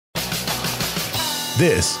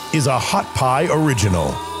This is a Hot Pie Original.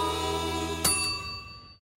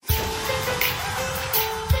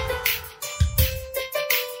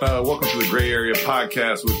 Welcome to the Gray Area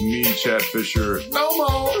Podcast with me, Chad Fisher. No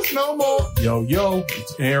more. Yo,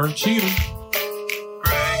 it's Aaron Cheatham.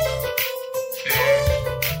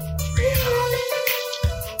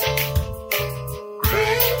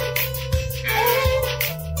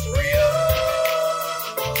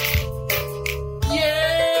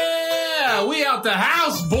 Yeah, we out the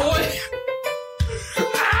house, boy.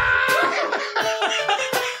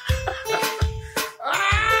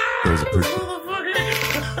 There's a picture.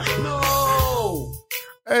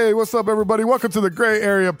 Hey, what's up, everybody? Welcome to the Gray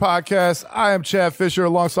Area Podcast. I am Chad Fisher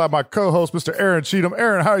alongside my co-host, Mr. Aaron Cheatham.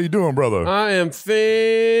 Aaron, how are you doing, brother? I am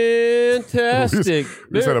fantastic.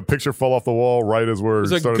 We just had a picture fall off the wall right as we're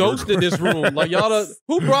There's a ghost in this room. Like, y'all,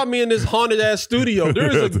 who brought me in this haunted-ass studio?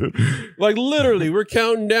 There's like, literally, we're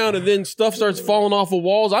counting down, and then stuff starts falling off of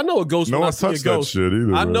walls. I know a ghost when I see a ghost. That shit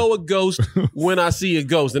either, I know a ghost when I see a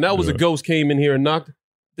ghost, and that was a ghost came in here and knocked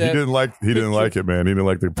that. He didn't like it, man. He didn't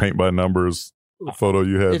like the paint by numbers photo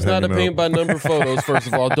you had. It's not a paint by number photos, first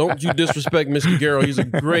of all. Don't you disrespect Mr. Garrow. He's a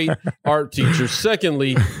great art teacher.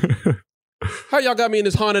 Secondly, how y'all got me in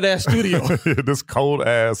this haunted ass studio? This cold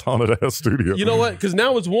ass haunted ass studio. You know what? Because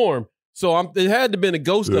now it's warm. So it had to have been a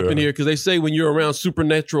ghost up in here, because they say when you're around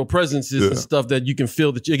supernatural presences and stuff that you can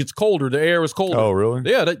feel that it gets colder. The air is colder. Oh, really?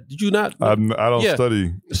 Yeah. Did you not? I don't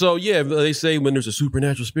study. So, yeah, they say when there's a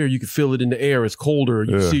supernatural spirit, you can feel it in the air. It's colder.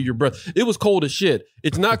 You see your breath. It was cold as shit.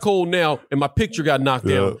 It's not cold now, and my picture got knocked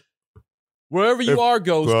down. Wherever you are,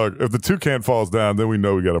 ghost. If the toucan falls down, then we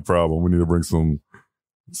know we got a problem. We need to bring some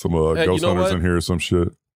ghost hunters in here or some shit.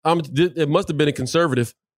 It must have been a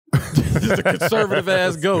conservative. Just a conservative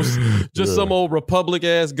ass ghost. Just some old Republic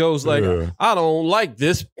ass ghost. Like, I don't like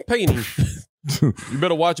this painting. You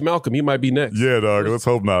better watch Malcolm. He might be next. Yeah, dog. Let's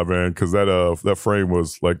hope not, man. Because that frame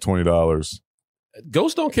was like $20.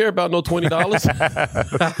 Ghosts don't care about no $20.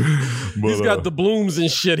 He's got the blooms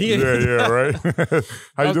and shit. Right.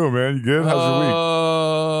 How you doing, man? You good? How's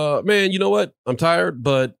your week? Man, you know what? I'm tired,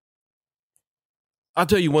 but I'll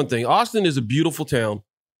tell you one thing. Austin is a beautiful town.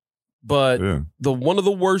 But one of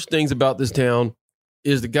the worst things about this town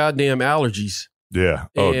is the goddamn allergies. Yeah.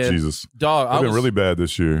 Oh, and Jesus. Dog, it's been really bad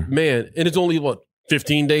this year. Man, and it's only,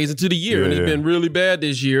 15 days into the year, and it's been really bad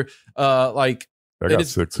this year. I got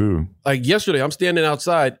sick, too. Like, yesterday, I'm standing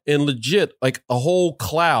outside, and legit, like, a whole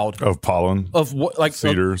cloud. Of pollen. Of what, like,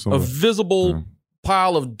 cedar or something. A visible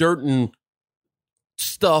pile of dirt and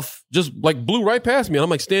stuff just like blew right past me. I'm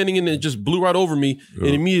like standing in it, just blew right over me, and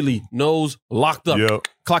immediately nose locked up.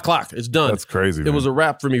 Clock. It's done. That's crazy. It was a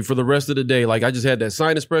wrap for me for the rest of the day. Like, I just had that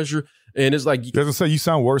sinus pressure, and it's like, you say you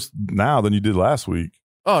sound worse now than you did last week.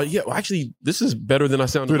 Oh yeah, well, actually, this is better than I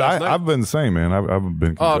sounded last night. I've been the same, man. I've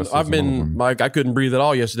been. I've been like, I couldn't breathe at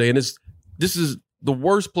all yesterday, and this is the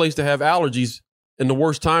worst place to have allergies and the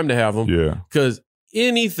worst time to have them. Yeah, because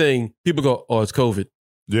anything people go, oh, it's COVID.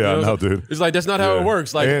 Yeah, I know, dude. It's like, that's not how it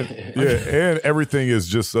works. Like, and everything is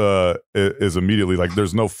just is immediately like,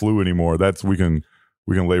 there's no flu anymore. We can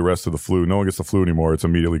lay rest to the flu. No one gets the flu anymore. It's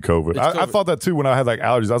immediately COVID. I thought that too when I had like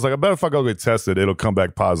allergies. I was like, I bet if I go get tested, it'll come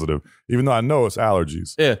back positive, even though I know it's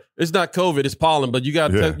allergies. Yeah, it's not COVID, it's pollen, but you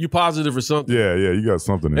got you positive or something. Yeah, you got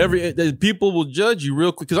something. People will judge you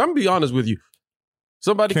real quick, because I'm gonna be honest with you.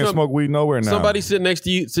 Somebody can't smoke weed nowhere now. Somebody sit next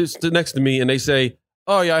to me, and they say,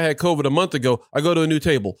 oh yeah, I had COVID a month ago. I go to a new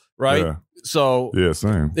table, right? Yeah. So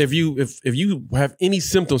same. If you have any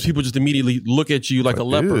symptoms, people just immediately look at you like a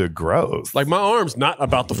leper. Ew, gross. Like, my arm's not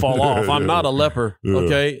about to fall off. I'm not a leper.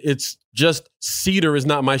 Okay, it's just cedar is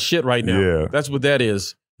not my shit right now. Yeah, that's what that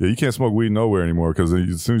is. Yeah, you can't smoke weed nowhere anymore, because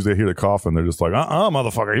as soon as they hear the coughing, they're just like,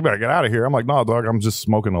 motherfucker, you better get out of here. I'm like, no, dog, I'm just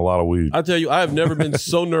smoking a lot of weed. I tell you, I have never been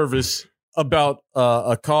so nervous about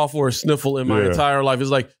a cough or a sniffle in my entire life. It's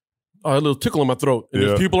like, a little tickle in my throat, and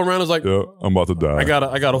there's people around. It's like, I'm about to die. I gotta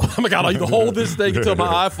either hold this thing until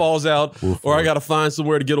my eye falls out, or I gotta find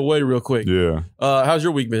somewhere to get away real quick. Yeah. How's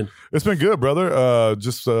your week been? It's been good, brother.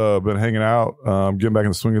 Just been hanging out, getting back in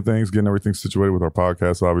the swing of things, getting everything situated with our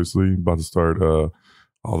podcast. Obviously, about to start.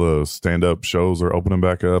 All the stand-up shows are opening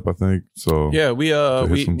back up, I think. So yeah, we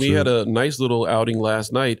had a nice little outing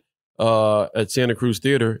last night at Santa Cruz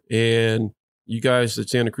Theater, and you guys at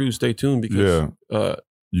Santa Cruz, stay tuned, because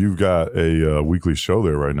you've got a weekly show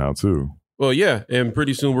there right now, too. Well, yeah, and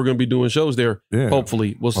pretty soon we're going to be doing shows there. Yeah.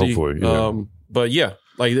 Hopefully, we'll see. But yeah,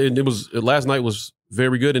 like it was last night was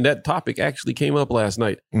very good, and that topic actually came up last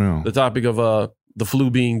night. Yeah. The topic of the flu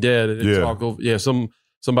being dead. And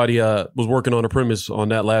somebody was working on a premise on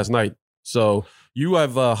that last night. So you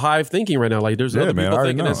have hive thinking right now. Like there's other people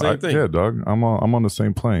thinking the same thing. Yeah, dog. I'm on the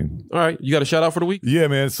same plane. All right, you got a shout out for the week? Yeah,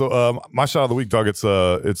 man. So my shout out of the week, dog. It's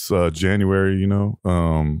January.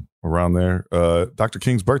 Around there. Dr.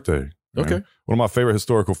 King's birthday. Man. Okay. One of my favorite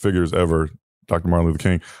historical figures ever, Dr. Martin Luther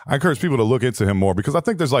King. I encourage people to look into him more because I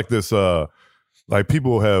think there's like this, like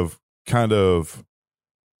people have kind of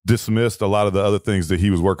dismissed a lot of the other things that he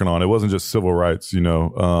was working on. It wasn't just civil rights,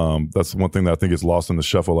 That's one thing that I think is lost in the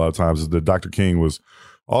shuffle a lot of times is that Dr. King was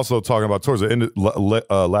also talking about towards the end,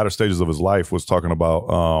 latter stages of his life was talking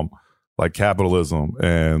about like capitalism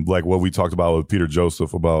and like what we talked about with Peter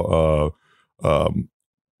Joseph about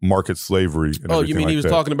market slavery. And you mean he was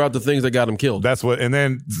talking about the things that got him killed? That's what, and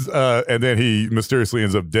then he mysteriously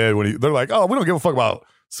ends up dead when they're like, oh, we don't give a fuck about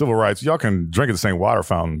civil rights. Y'all can drink at the same water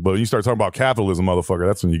fountain, but you start talking about capitalism, motherfucker.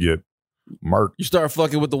 That's when you get marked. You start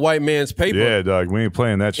fucking with the white man's paper. Yeah, dog. We ain't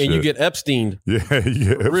playing that shit. And you get Epsteined.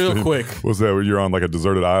 Yeah, real quick. What's that? Where you're on like a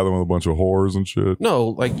deserted island with a bunch of whores and shit? No,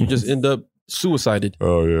 like you just end up suicided.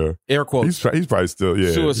 Oh yeah, air quotes. He's probably still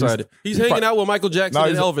suicided. He's hanging out with Michael Jackson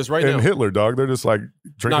and Elvis right now. And Hitler, dog. They're just like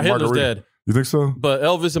drinking margarita. Hitler's dead. You think so? But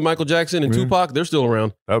Elvis and Michael Jackson and Tupac, they're still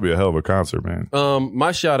around. That'd be a hell of a concert, man.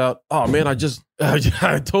 My shout out. Oh man, I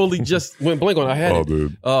totally just went blank on it. I had it.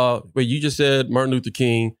 Dude. But you just said Martin Luther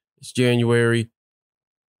King. It's January.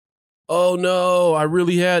 Oh no, I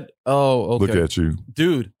really had. Oh, okay. Look at you,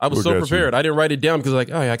 dude. I was so prepared. I didn't write it down because like,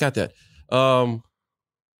 oh yeah, I got that.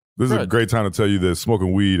 This is a great time to tell you that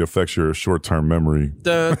smoking weed affects your short-term memory.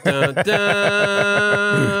 Dun, dun, dun.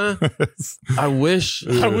 I wish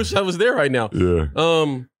I was there right now. Yeah.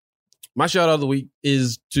 My shout out of the week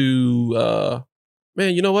is to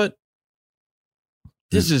man, you know what?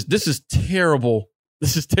 This is terrible.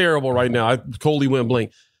 This is terrible right now. I totally went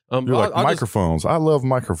blank. You're like microphones. I love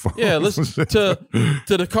microphones. Yeah, listen to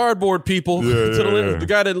the cardboard people, the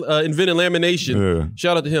guy that invented lamination. Yeah.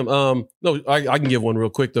 Shout out to him. No, I can give one real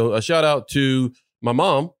quick though. A shout out to my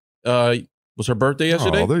mom. Was her birthday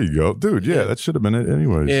yesterday? Oh, there you go, dude. Yeah, that should have been it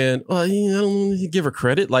anyways. And I don't give her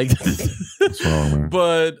credit, like. What's wrong, man?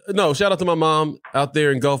 But no, shout out to my mom out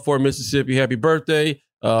there in Gulfport, Mississippi. Happy birthday!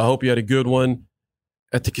 Hope you had a good one.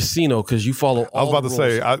 At the casino, because you follow all the rules. I was about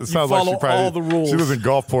to say, it sounds like she probably, all the rules. She was in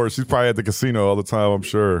Gulfport. She's probably at the casino all the time, I'm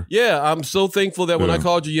sure. Yeah, I'm so thankful that when I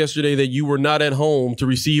called you yesterday that you were not at home to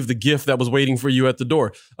receive the gift that was waiting for you at the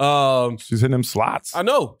door. She's hitting them slots. I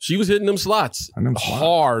know. She was hitting them slots.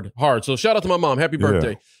 Hard. So shout out to my mom. Happy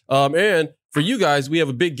birthday. And for you guys, we have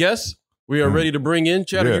a big guest. We are ready to bring in.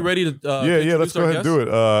 Chad, are you ready to let's go ahead and do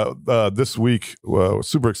it. This week,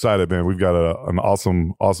 super excited, man. We've got an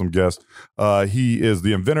awesome guest. He is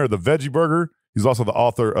the inventor of the Veggie Burger. He's also the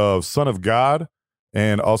author of Son of God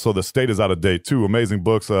and also The State is Out of Date. Two amazing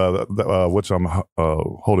books, which I'm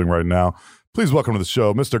holding right now. Please welcome to the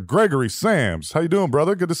show, Mr. Gregory Sams. How you doing,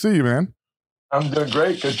 brother? Good to see you, man. I'm doing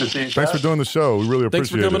great. Good to see you. Thanks for doing the show. We really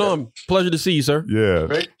appreciate it. Thanks for coming on. Pleasure to see you, sir. Yeah.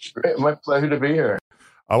 Great. My pleasure to be here.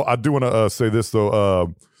 I do want to say this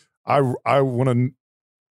though. I want to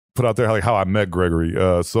put out there like how I met Gregory.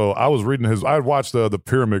 So I was reading I had watched the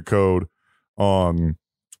Pyramid Code on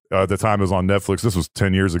at the time it was on Netflix. This was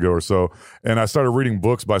 10 years ago or so, and I started reading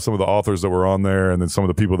books by some of the authors that were on there, and then some of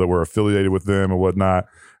the people that were affiliated with them and whatnot.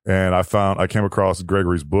 And I came across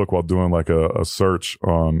Gregory's book while doing like a search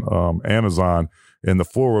on Amazon, and the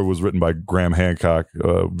foreword was written by Graham Hancock,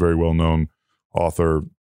 a very well known author,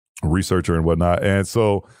 researcher and whatnot. And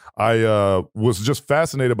so I was just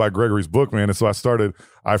fascinated by Gregory's book, man. And so I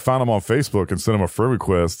found him on Facebook and sent him a friend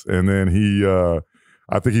request. And then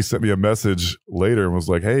I think he sent me a message later and was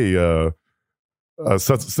like, hey,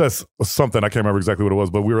 says something. I can't remember exactly what it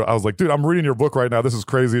was, but I was like, dude, I'm reading your book right now. This is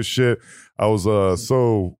crazy as shit. I was I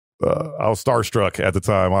was starstruck at the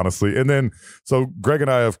time, honestly. And then, so Greg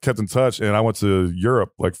and I have kept in touch, and I went to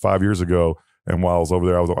Europe like 5 years ago. And while I was over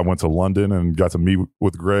there, I went to London and got to meet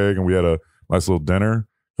with Greg, and we had a nice little dinner.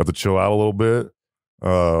 Got to chill out a little bit.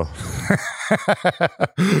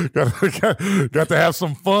 Got to have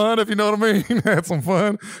some fun, if you know what I mean. Had some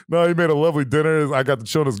fun. No, he made a lovely dinner. I got to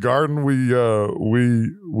chill in his garden.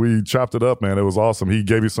 We chopped it up, man. It was awesome. He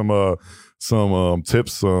gave me some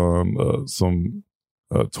tips on some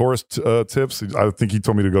tourist tips. I think he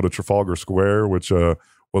told me to go to Trafalgar Square, which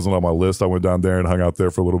wasn't on my list. I went down there and hung out there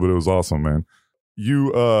for a little bit. It was awesome, man.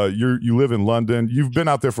 You live in London. You've been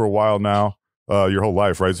out there for a while now, your whole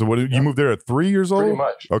life, right? So you moved there at 3 years old? Pretty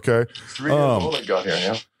much. Okay. 3 years old I got here,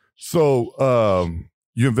 yeah. So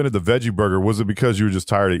you invented the Veggie Burger. Was it because you were just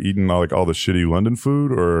tired of eating all the shitty London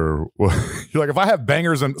food? Or you're like, if I have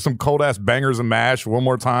bangers and some cold ass bangers and mash one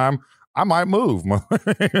more time, I might move. You know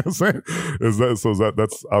what I'm saying?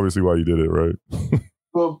 That's obviously why you did it, right?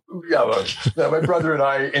 Well, my brother and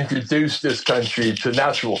I introduced this country to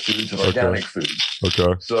natural foods and organic foods.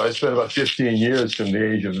 Okay. So I spent about 15 years from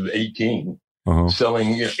the age of 18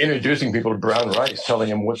 selling, introducing people to brown rice, telling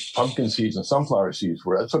them what pumpkin seeds and sunflower seeds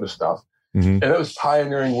were, that sort of stuff. And it was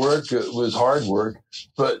pioneering work. It was hard work.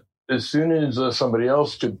 But as soon as somebody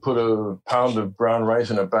else could put a pound of brown rice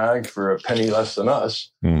in a bag for a penny less than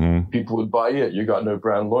us, people would buy it. You got no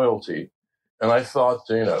brand loyalty. And I thought,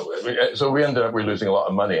 so we ended up losing a lot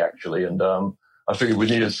of money, actually. And I figured we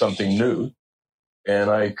needed something new.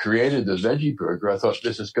 And I created the Veggie Burger. I thought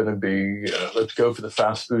this is going to be, let's go for the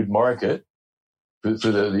fast food market, for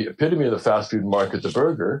the epitome of the fast food market, the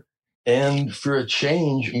burger. And for a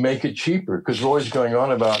change, make it cheaper. Because we're always going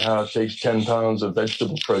on about how it takes 10 pounds of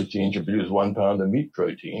vegetable protein to produce 1 pound of meat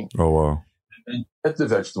protein. Oh, wow. And get the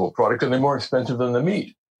vegetable product, and they're more expensive than the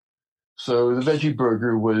meat. So the Veggie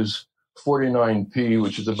Burger was 49p,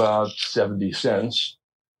 which is about 70 cents,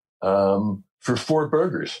 for 4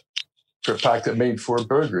 burgers, for a pack that made 4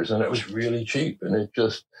 burgers. And it was really cheap. And it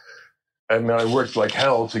just, I worked like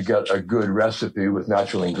hell to get a good recipe with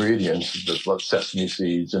natural ingredients. There's lots of sesame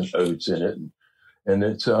seeds and oats in it. And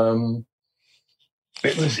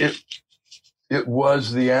it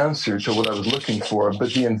was the answer to what I was looking for.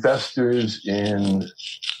 But the investors in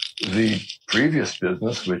the previous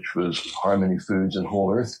business, which was Harmony Foods and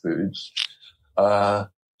Whole Earth Foods,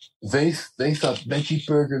 they thought Veggie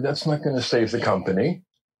Burger, that's not going to save the company.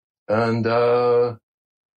 And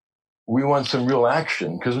we want some real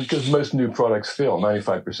action because most new products fail.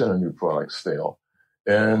 95% of new products fail.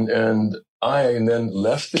 And I then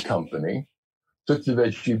left the company, took the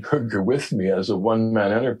Veggie Burger with me as a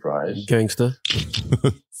one-man enterprise. Gangsta.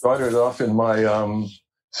 Started off in my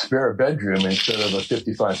spare bedroom instead of a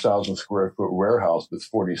 55,000 square foot warehouse with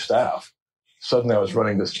 40 staff. Suddenly I was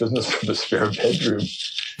running this business from the spare bedroom.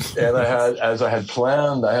 And as I had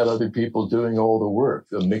planned, I had other people doing all the work,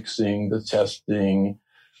 the mixing, the testing,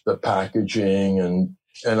 the packaging. And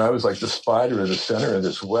I was like the spider at the center of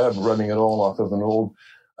this web, running it all off of an old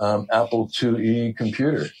Apple IIe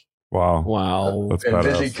computer. Wow. That's and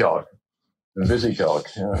badass. VisiCalc.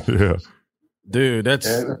 Yeah. Dude, that's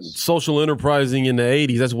social enterprising in the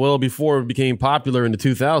 80s. That's well before it became popular in the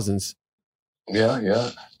 2000s.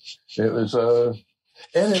 Yeah. It was,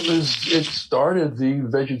 it started the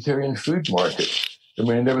vegetarian food market. I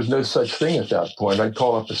mean, there was no such thing at that point. I'd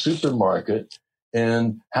call up a supermarket,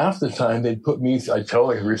 and half the time I'd tell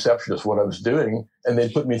the receptionist what I was doing, and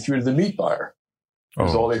they'd put me through to the meat buyer.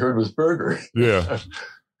 Because all they heard was burger. Yeah.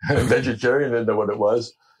 Vegetarian didn't know what it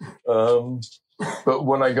was. But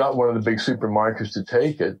when I got one of the big supermarkets to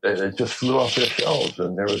take it, it just flew off their shelves.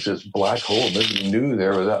 And there was this black hole. Nobody knew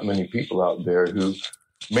there were that many people out there who,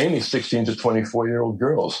 mainly 16 to 24-year-old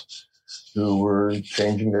girls, who were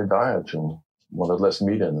changing their diets and wanted less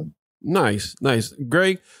meat in them. Nice.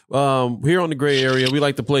 Greg, here on the Gray Area, we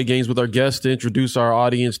like to play games with our guests to introduce our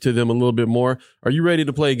audience to them a little bit more. Are you ready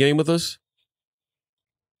to play a game with us?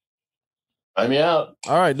 I'm out.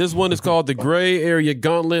 All right. This one is called the Gray Area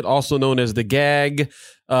Gauntlet, also known as the Gag.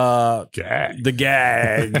 The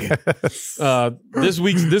Gag. This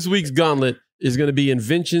week's gauntlet is going to be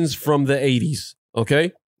inventions from the 80s.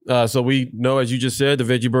 Okay. So we know, as you just said, the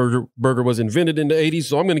Veggie Burger was invented in the 80s.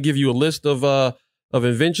 So I'm going to give you a list of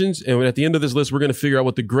inventions. And at the end of this list, we're going to figure out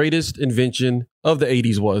what the greatest invention of the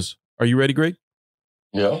 80s was. Are you ready, Greg?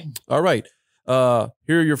 Yeah. All right.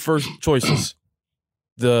 Here are your first choices.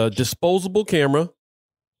 The disposable camera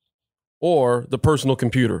or the personal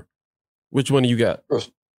computer. Which one do you got?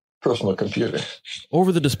 Personal computer.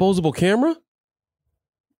 Over the disposable camera?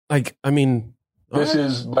 This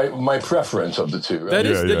is my preference of the two. Right? That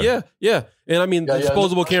is, yeah. And I mean, the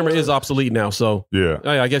disposable camera is obsolete now, so yeah.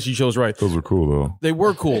 I guess you chose right. Those were cool, though. They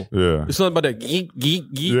were cool. Yeah. There's something about that geek.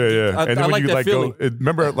 Yeah. I like that feeling.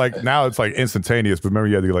 Remember, like, now it's like instantaneous, but remember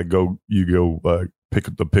you had to go pick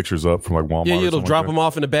the pictures up from like Walmart. Yeah, it'll drop them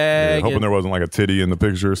off in a bag. Hoping there wasn't like a titty in the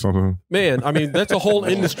picture or something. Man, I mean, that's a whole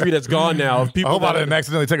industry that's gone now. I hope I didn't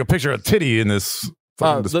accidentally take a picture of a titty in this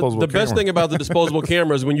disposable the best thing about the disposable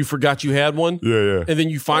camera is when you forgot you had one. Yeah. And then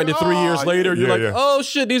you find it 3 years later. You're like, oh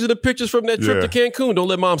shit, these are the pictures from that trip to Cancun. Don't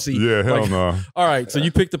let mom see. Yeah, hell no. All right, so you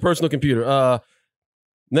picked the personal computer.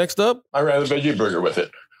 Next up, I ran a Veggie Burger with it.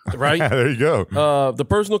 Right? There you go. The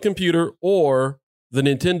personal computer or the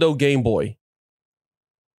Nintendo Game Boy.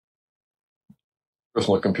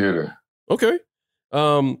 Personal computer. Okay.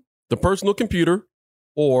 The personal computer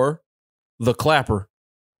or the clapper.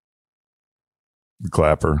 The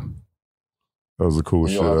clapper. That was the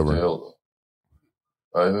coolest shit ever.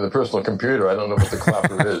 The personal computer, I don't know what the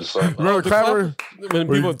clapper is. So. Remember the clapper? When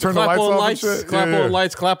people turn the lights off, clap on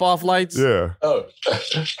lights, clap off lights. Yeah. Oh.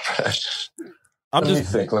 Let me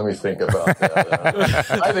think about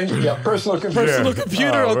that. I think, personal computer. Personal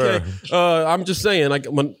computer, okay. I'm just saying, like,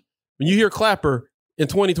 when you hear clapper in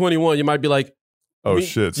 2021, you might be like, oh,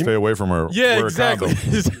 shit, stay away from her. Yeah, wear exactly. A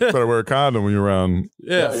condom. Better wear a condom when you're around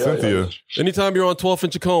Cynthia. Anytime you're on 12th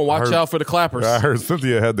and Chacon, watch out for the clappers. I heard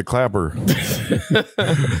Cynthia had the clapper.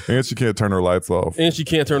 And she can't turn her lights off.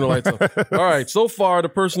 All right, so far, the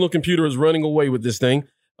personal computer is running away with this thing.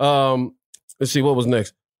 Let's see, what was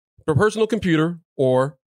next? The personal computer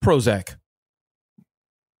or Prozac?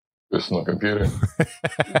 Personal computer.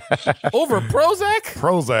 Over Prozac?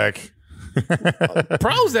 Prozac.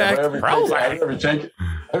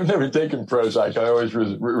 I've never taken Prozac. I always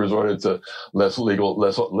resorted to less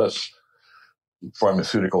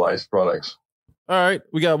pharmaceuticalized products. All right,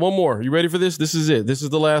 we got one more. You ready for this? This is it. This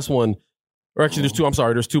is the last one. Or actually, there's two. I'm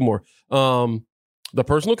sorry, there's two more. The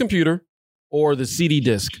personal computer or the CD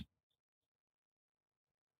disc?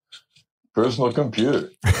 Personal computer.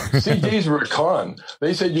 CDs were a con.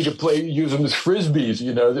 They said you could use them as frisbees,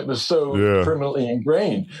 that was so permanently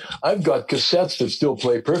ingrained. I've got cassettes that still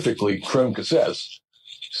play perfectly, chrome cassettes.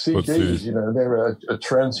 CDs, they're a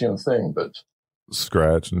transient thing, but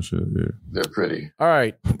scratch and shit, yeah. They're pretty. All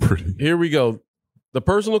right. Here we go. The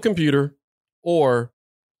personal computer or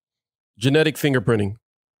genetic fingerprinting?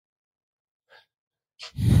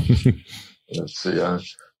 Let's see.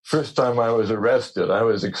 First time I was arrested, I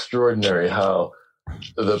was extraordinary how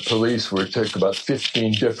the police took about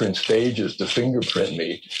 15 different stages to fingerprint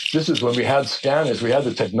me. This is when we had scanners, we had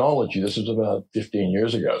the technology. This was about 15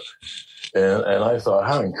 years ago. And I thought,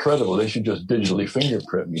 how incredible, they should just digitally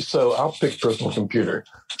fingerprint me. So I'll pick personal computer.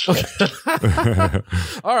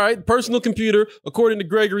 All right, personal computer, according to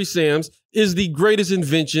Gregory Sams, is the greatest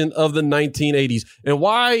invention of the 1980s. And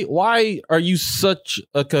why are you such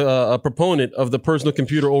a proponent of the personal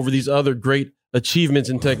computer over these other great achievements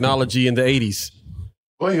in technology in the 80s?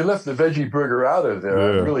 Well, you left the Veggie Burger out of there.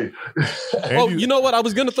 Yeah. Really. Oh, you know what? I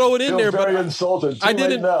was going to throw it in there, but very insulted. I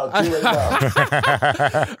didn't. Too late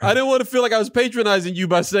now. I didn't want to feel like I was patronizing you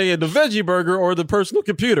by saying the Veggie Burger or the personal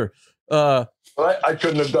computer. I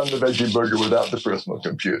couldn't have done the Veggie Burger without the personal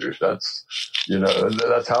computer. That's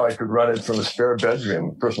how I could run it from a spare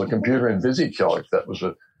bedroom. Personal computer and VisiCalc. That was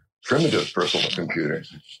a primitive personal computer.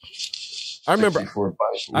 I remember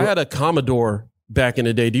I had a Commodore back in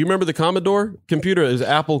the day. Do you remember the Commodore computer? It was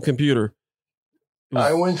Apple computer.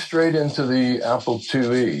 I went straight into the Apple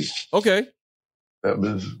IIe. Okay. That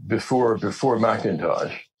was before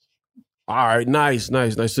Macintosh. All right. Nice.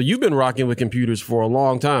 So you've been rocking with computers for a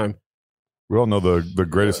long time. We all know the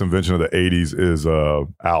greatest invention of the 80s is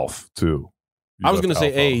ALF, too. I was going to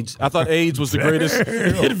say AIDS. I thought AIDS was the greatest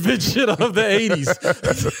invention of the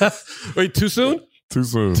 80s. Wait, too soon? Too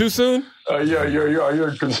soon? Yeah,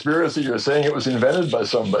 your conspiracy. You're saying it was invented by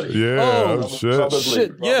somebody. Yeah,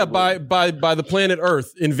 shit. Yeah, by the planet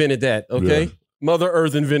Earth invented that. Okay, yeah. Mother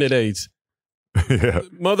Earth invented AIDS. Yeah,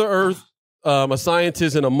 Mother Earth, a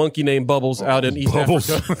scientist and a monkey named Bubbles out in East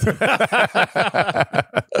Africa.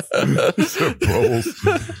 Bubbles.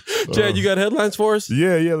 Chad, you got headlines for us?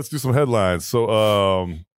 Yeah. Let's do some headlines. So,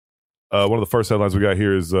 one of the first headlines we got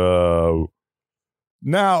here is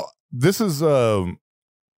now. This is, I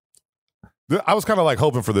was kind of like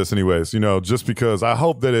hoping for this anyways, just because I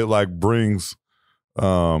hope that it like brings,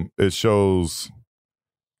 it shows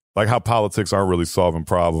like how politics aren't really solving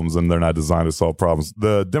problems and they're not designed to solve problems.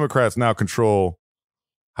 The Democrats now control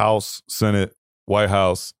House, Senate, White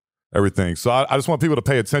House, everything. So I just want people to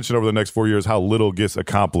pay attention over the next 4 years, how little gets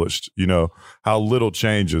accomplished, how little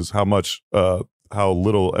changes, how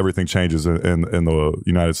little everything changes in the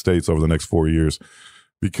United States over the next 4 years.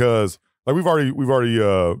 Because like we've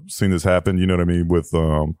already seen this happen, you know what I mean, with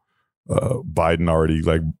Biden already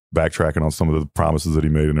like backtracking on some of the promises that he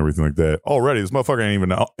made and everything like that. Already, this motherfucker ain't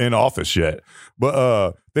even in office yet,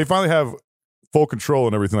 but they finally have full control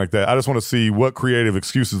and everything like that. I just want to see what creative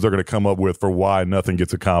excuses they're going to come up with for why nothing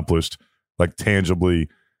gets accomplished, like tangibly,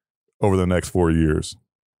 over the next 4 years.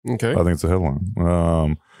 Okay, I think it's a headline.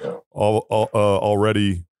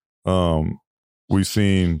 Already, we've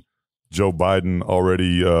seen Joe Biden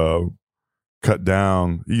already cut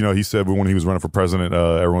down. He said when he was running for president,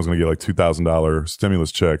 everyone's going to get like $2,000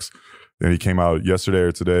 stimulus checks. And he came out yesterday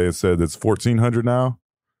or today and said it's $1,400 now.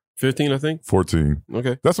 15, I think. 14.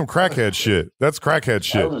 Okay. That's some crackhead shit. That's crackhead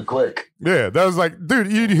shit. That was quick. Yeah. That was like,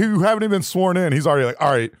 dude, you haven't even been sworn in. He's already like,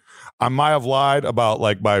 all right, I might have lied about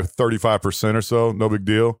like by 35% or so. No big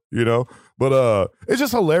deal, But it's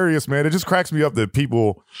just hilarious, man. It just cracks me up that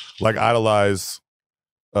people like idolize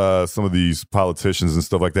some of these politicians and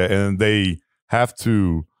stuff like that, and they have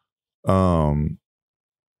to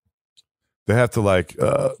like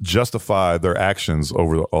justify their actions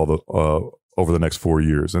over the next 4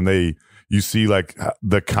 years, and you see like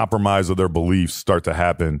the compromise of their beliefs start to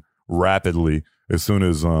happen rapidly as soon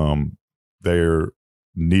as they're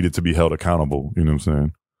needed to be held accountable. You know what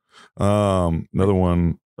I'm saying? Another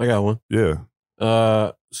one. I got one.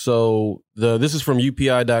 Yeah. So this is from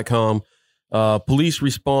UPI.com. Police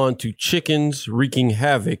respond to chickens wreaking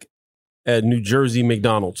havoc at New Jersey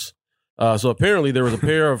McDonald's. So apparently there was a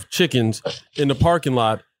pair of chickens in the parking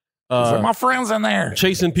lot. My friend's in there.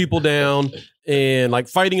 Chasing people down and like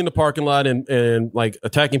fighting in the parking lot and like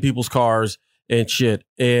attacking people's cars and shit.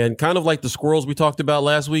 And kind of like the squirrels we talked about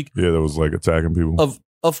last week. Yeah, that was like attacking people.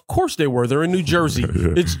 Of course they were. They're in New Jersey.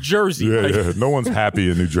 Yeah. It's Jersey. Yeah, yeah. No one's happy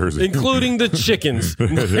in New Jersey. Including the chickens.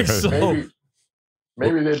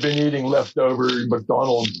 Maybe they've been eating leftover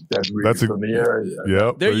McDonald's debris from the area.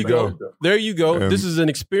 Yep. There you go. There you go. And this is an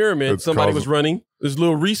experiment somebody was running. There's a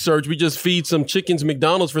little research. We just feed some chickens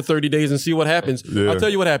McDonald's for 30 days and see what happens. Yeah. I'll tell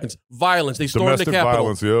you what happens. Violence. They storm the Capitol.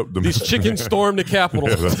 Violence, yep. These chickens storm the Capitol.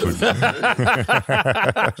 Yeah,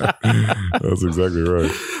 that's exactly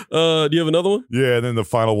right. Do you have another one? Yeah, and then the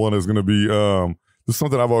final one is going to be this is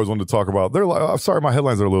something I've always wanted to talk about. They're like, I'm sorry, my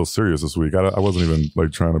headlines are a little serious this week. I wasn't even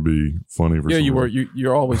like trying to be funny. You were.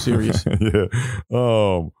 You're always serious. Yeah.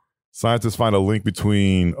 Scientists find a link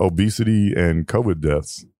between obesity and COVID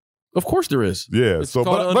deaths. Of course there is. Yeah.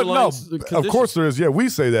 But no, of course there is. Yeah, we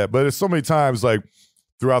say that, but it's so many times like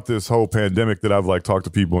throughout this whole pandemic that I've like talked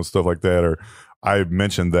to people and stuff like that, or I've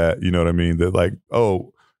mentioned that, you know what I mean? That like,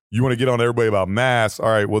 oh, you want to get on everybody about masks? All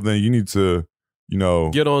right, well then you need to,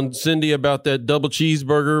 get on Cindy about that double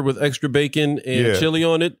cheeseburger with extra bacon and chili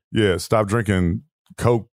on it. Yeah. Stop drinking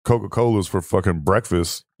Coca-Colas for fucking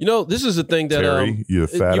breakfast. This is the thing that Terry, you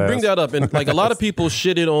bring that up, and like a lot of people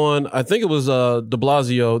shitted on. I think it was De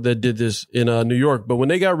Blasio that did this in New York. But when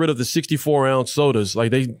they got rid of the 64-ounce sodas,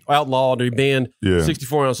 like they outlawed, they banned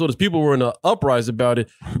 64-ounce sodas. People were in an uprising about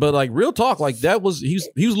it. But like real talk, like that was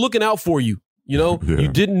he was looking out for you. You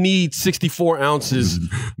didn't need 64 ounces.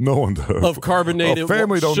 No one does. Of carbonated a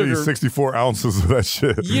family don't sugar. need 64 ounces of that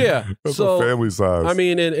shit. Yeah, that's a family size. I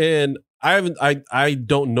mean, and I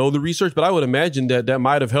don't know the research, but I would imagine that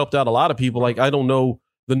might have helped out a lot of people. Like I don't know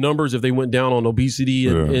the numbers if they went down on obesity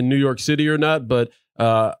in New York City or not, but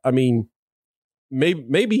I mean,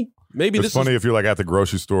 maybe it's this funny if you're like at the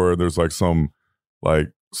grocery store and there's like some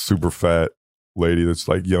like super fat lady that's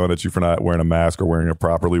like yelling at you for not wearing a mask or wearing it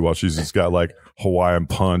properly while she's just got like Hawaiian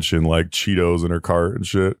Punch and like Cheetos in her cart and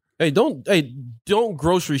shit. Hey, don't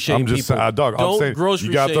grocery shame people. I'm saying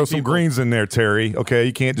you gotta throw some greens in there, Terry. Okay,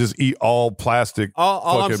 you can't just eat all plastic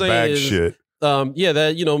all fucking bag shit.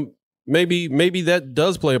 That maybe that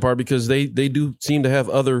does play a part because they do seem to have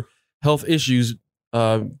other health issues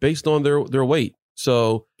based on their weight.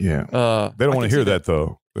 So they don't want to hear that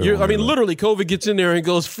though. Literally, COVID gets in there and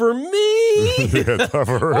goes, for me,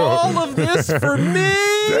 for all of this for me.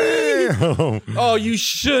 Damn. Oh, you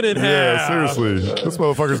shouldn't have. Yeah, seriously. This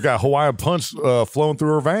motherfucker's got Hawaiian Punch flowing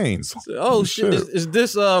through her veins. Oh, shit. Is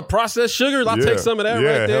this processed sugar? I'll take some of that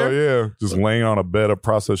right there. Hell yeah. Just laying on a bed of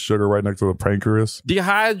processed sugar right next to the pancreas.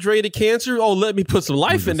 Dehydrated cancer? Oh, let me put some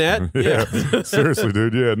life in that. Yeah. Seriously,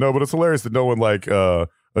 dude. Yeah. No, but it's hilarious that no one like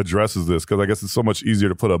addresses this because I guess it's so much easier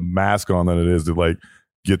to put a mask on than it is to like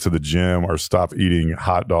get to the gym or stop eating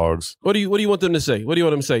hot dogs. What do you want them to say? What do you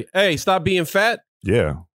want them to say? Hey, stop being fat?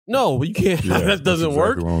 Yeah. No, you can't. Yeah, that doesn't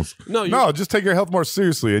work. No, just take your health more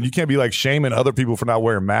seriously. And you can't be like shaming other people for not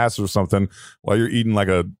wearing masks or something while you're eating like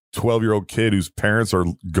a 12-year-old kid whose parents are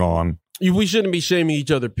gone. We shouldn't be shaming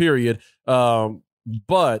each other, period.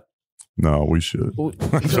 But no, we should. What's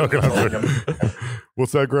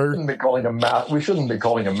that, Gregory? We shouldn't be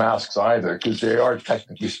calling them masks either because they are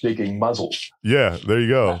technically speaking muzzles. Yeah, there you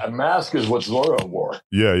go. A mask is what Zorro wore.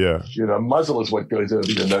 Yeah, yeah. A muzzle is what goes over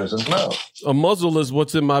your nose and mouth. A muzzle is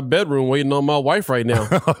what's in my bedroom waiting on my wife right now.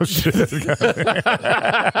 Oh, shit.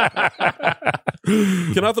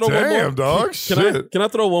 Can I throw one more? Damn, dog. Can I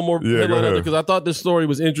throw one more headline out there? Because I thought this story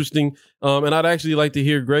was interesting, and I'd actually like to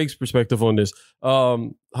hear Greg's perspective on this.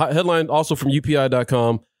 Headline also from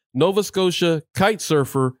UPI.com. Nova Scotia kite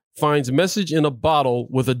surfer finds message in a bottle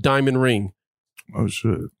with a diamond ring. Oh,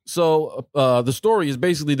 shit. So the story is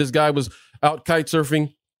basically this guy was out kite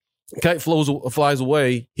surfing. Kite flies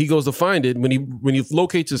away. He goes to find it. When he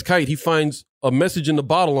locates his kite, he finds a message in the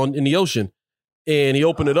bottle in the ocean. And he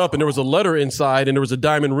opened it up, and there was a letter inside, and there was a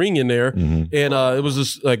diamond ring in there. Mm-hmm. And it was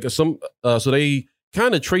just like so they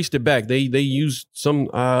kind of traced it back. They used some,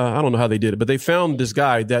 I don't know how they did it, but they found this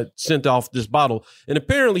guy that sent off this bottle. And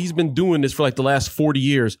apparently he's been doing this for like the last 40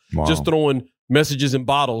 years, just throwing messages in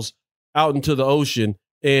bottles out into the ocean.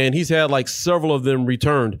 And he's had like several of them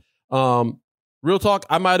returned. Real talk,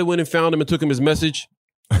 I might have went and found him and took him his message.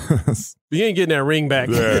 You ain't getting that ring back.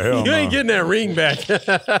 Yeah, you ain't getting that ring back.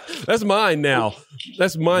 That's mine now.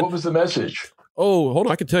 That's mine. What was the message? Oh, hold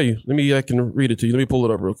on. I can tell you. I can read it to you. Let me pull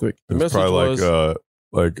it up real quick. The message was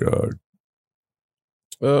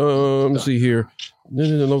let me see here.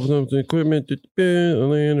 Equipment,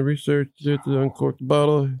 land research, uncork the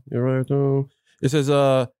bottle. It says,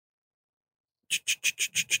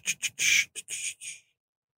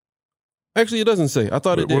 actually, it doesn't say. I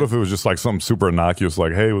thought it did. What if it was just like something super innocuous,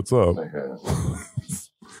 like, "Hey, what's up?"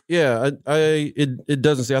 Yeah, it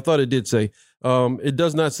doesn't say. I thought it did say. It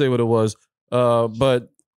does not say what it was. But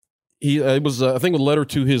it was I think a letter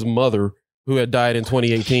to his mother who had died in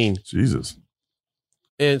 2018. Jesus.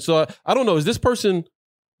 And so I don't know. Is this person,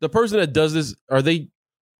 the person that does this, are they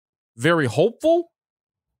very hopeful,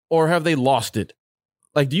 or have they lost it?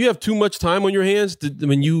 Like, do you have too much time on your hands?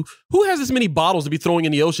 Who has this many bottles to be throwing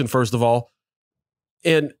in the ocean, first of all?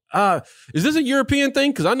 And is this a European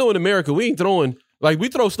thing? Because I know in America, we ain't throwing, like, we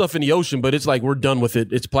throw stuff in the ocean, but it's like we're done with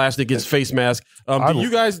it. It's plastic, it's face mask. Are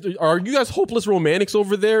you guys hopeless romantics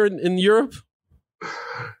over there in Europe?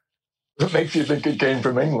 It makes you think it came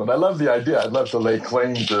from England. I love the idea. I'd love to lay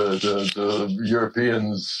claim to the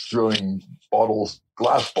Europeans throwing bottles,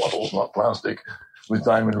 glass bottles, not plastic, with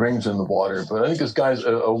diamond rings in the water. But I think this guy's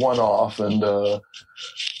a one-off, and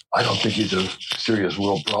I don't think he's a serious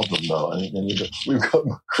world problem, though. I think we've got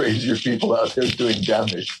crazier people out there doing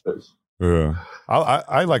damage. But. Yeah,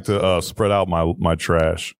 I like to spread out my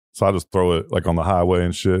trash, so I just throw it like on the highway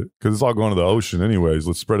and shit, because it's all going to the ocean anyways.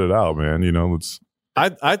 Let's spread it out, man. Let's.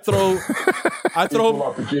 I just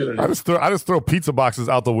throw pizza boxes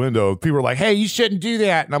out the window. People are like, "Hey, you shouldn't do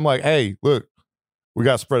that," and I'm like, "Hey, look. We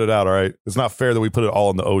got to spread it out, all right? It's not fair that we put it all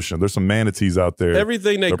in the ocean. There's some manatees out there. They're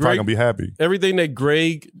probably going to be happy. Everything that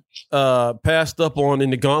Greg passed up on in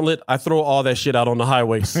the gauntlet, I throw all that shit out on the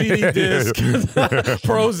highway. CD disc,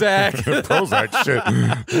 Prozac. Prozac shit.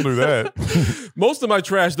 Don't do that. Most of my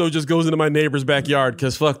trash, though, just goes into my neighbor's backyard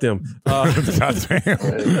because fuck them. God damn.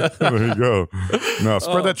 There you go. No,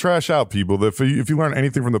 spread that trash out, people. If you learn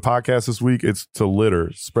anything from the podcast this week, it's to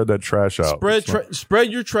litter. Spread that trash out. Spread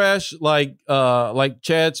your trash like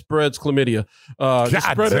Chad spreads chlamydia. God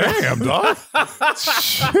damn, dog.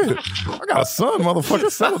 Shit. I got a son,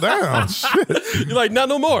 motherfucker. Settle down. Shit. You're like, no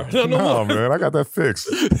more. No more. Man, I got that fixed.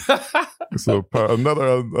 So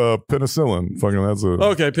another penicillin. Fucking that's a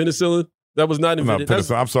okay. Penicillin. That was not invented. Not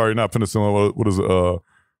penicillin. I'm sorry, not penicillin. What is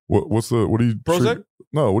what do you Prozac?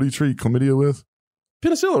 What do you treat chlamydia with?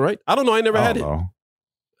 Penicillin, right? I don't know. I never had it.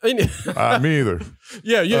 Me either.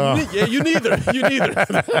 Yeah, you neither. You neither.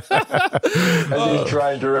 And he's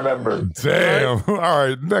trying to remember. Damn. All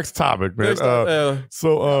right, next topic, man.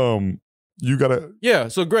 You gotta. Yeah.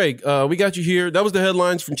 So, Greg, we got you here. That was the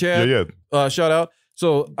headlines from Chad. Yeah. Shout out.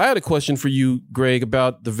 So, I had a question for you, Greg,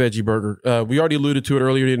 about the Veggie Burger. We already alluded to it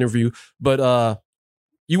earlier in the interview, but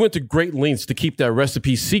you went to great lengths to keep that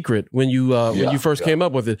recipe secret when you first came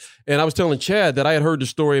up with it. And I was telling Chad that I had heard the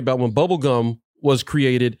story about when bubblegum was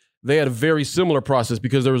created. They had a very similar process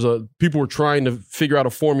because people were trying to figure out a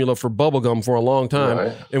formula for bubblegum for a long time.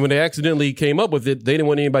 Right. And when they accidentally came up with it, they didn't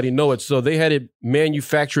want anybody to know it. So they had it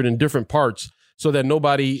manufactured in different parts so that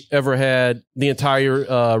nobody ever had the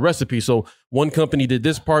entire recipe. So one company did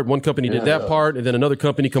this part, one company did that part, and then another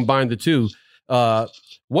company combined the two.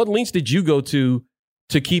 What lengths did you go to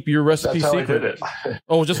keep your recipe secret? I did it.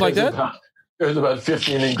 Oh, just like that? There's about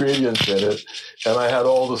 15 ingredients in it, and I had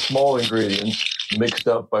all the small ingredients mixed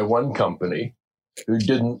up by one company who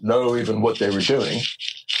didn't know even what they were doing,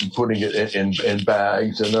 putting it in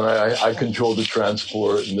bags, and then I controlled the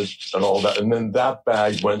transport and all that, and then that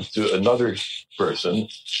bag went to another person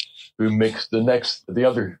who mixed the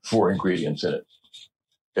other 4 ingredients in it,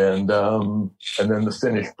 and then the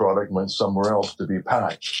finished product went somewhere else to be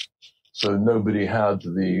packed, so nobody had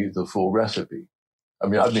the full recipe. I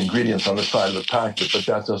mean, I have the ingredients on the side of the packet, but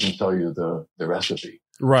that doesn't tell you the recipe.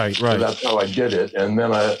 Right. So that's how I did it. And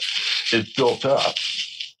then it built up,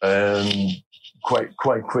 and quite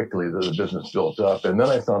quickly the business built up. And then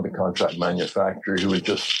I found a contract manufacturer who would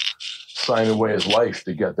just sign away his life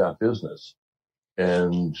to get that business.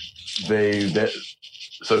 And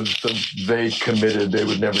so they committed they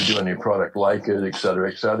would never do any product like it, et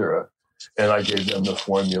cetera, et cetera. And I gave them the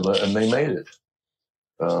formula, and they made it.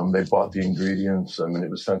 They bought the ingredients. I mean,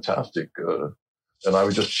 it was fantastic. and I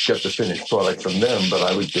would just get the finished product from them, but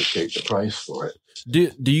I would dictate the price for it.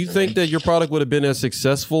 Do you think that your product would have been as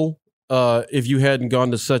successful if you hadn't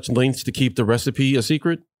gone to such lengths to keep the recipe a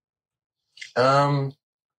secret?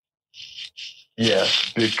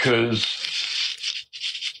 Yes, because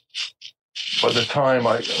by the time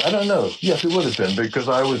I don't know. Yes, it would have been, because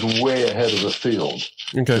I was way ahead of the field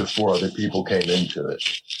before other people came into it,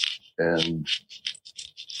 and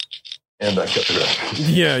I kept the recipe.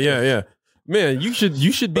 Yeah. Man, you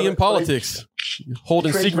should be in politics,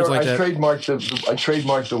 holding secrets like that. I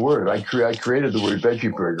trademarked the word. I created the word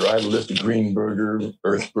Veggie Burger. I listed Green Burger,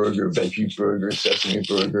 Earth Burger, Veggie Burger, Sesame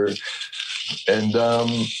Burger, and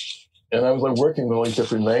I was like working with all these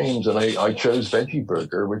different names, and I chose Veggie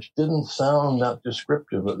Burger, which didn't sound that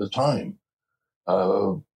descriptive at the time.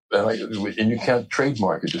 And you can't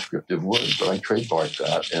trademark a descriptive word, but I trademarked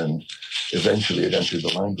that, and eventually it entered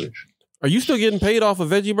the language. Are you still getting paid off of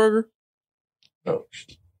Veggie Burger? No.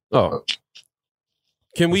 Oh.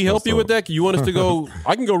 Can we help you with that? You want us to go?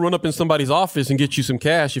 I can go run up in somebody's office and get you some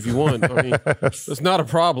cash if you want. I mean, it's not a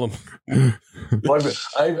problem. Well,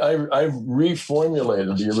 I've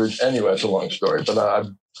reformulated the original. Anyway, it's a long story, but I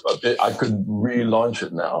could relaunch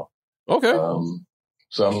it now. Okay.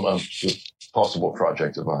 So I'm a possible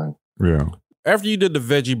project of mine. Yeah. After you did the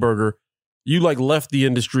Veggie Burger, you left the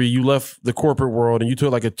industry, you left the corporate world, and you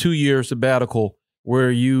took a 2-year sabbatical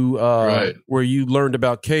where you learned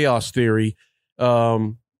about chaos theory.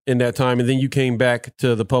 In that time, and then you came back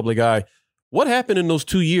to the public eye. What happened in those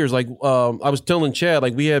 2 years? I was telling Chad,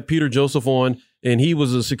 we had Peter Joseph on, and he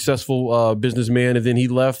was a successful businessman, and then he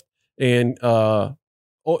left and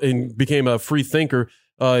became a free thinker.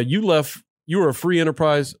 You left. You were a free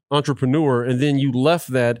enterprise entrepreneur, and then you left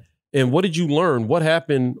that. And what did you learn? What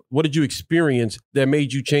happened? What did you experience that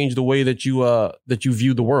made you change the way that you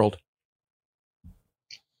viewed the world?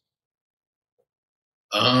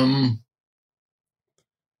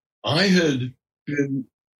 I had been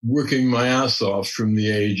working my ass off from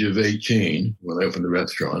the age of 18 when I opened the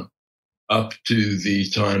restaurant up to the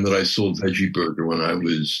time that I sold Veggie Burger when I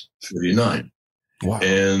was 39. Wow.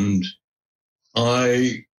 And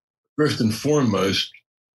I, first and foremost,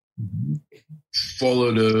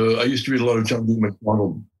 I used to read a lot of John D.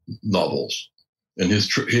 McDonald novels. And his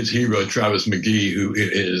hero, Travis McGee, who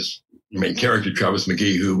is main character, Travis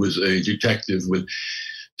McGee, who was a detective with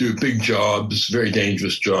do big jobs, very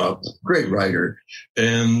dangerous job, great writer.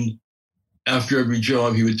 And after every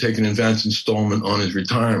job, he would take an advance installment on his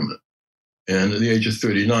retirement. And at the age of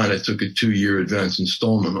 39, I took a 2-year advance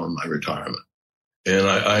installment on my retirement. And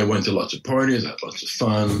I went to lots of parties, I had lots of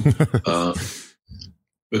fun.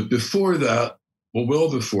 But before that, well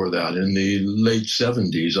before that, in the late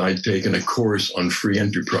 70s, I'd taken a course on free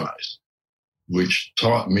enterprise, which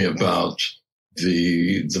taught me about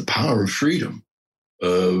the power of freedom,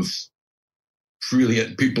 of freely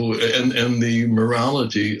people, and the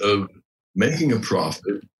morality of making a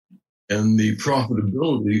profit, and the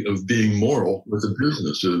profitability of being moral with the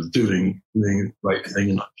business, of doing the right thing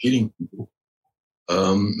and not cheating people,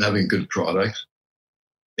 having good products.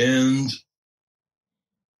 And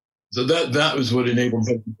so that was what enabled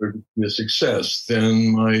me to be a success.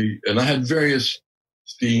 And I had various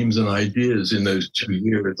themes and ideas in those 2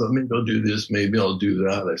 years. I thought, maybe I'll do this, maybe I'll do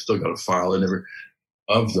that. I still got a file of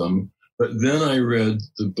them. But then I read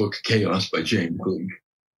the book Chaos by James Gleek,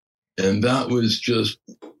 and that was just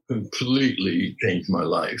completely changed my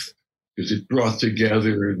life, because it brought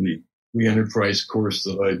together the free enterprise course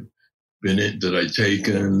that I'd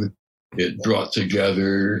taken. It brought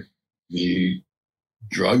together the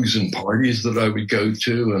drugs and parties that I would go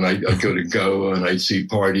to, and I'd go to Goa and I'd see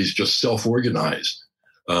parties just self-organized.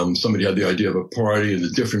 Somebody had the idea of a party, and the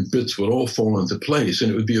different bits would all fall into place,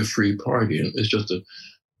 and it would be a free party. And it's just a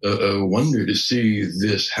wonder to see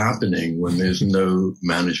this happening when there's no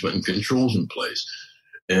management and controls in place.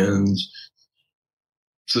 And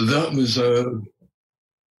so that was so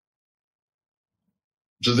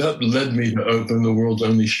that led me to open the world's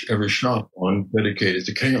only ever shop dedicated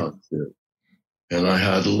to chaos theory. And I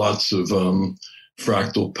had lots of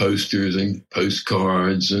fractal posters and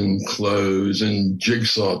postcards and clothes and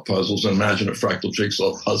jigsaw puzzles. Imagine a fractal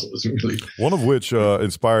jigsaw puzzle is really... One of which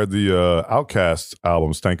inspired the OutKast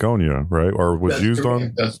album, Stankonia, right? Or was used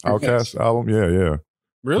on OutKast album? Yeah.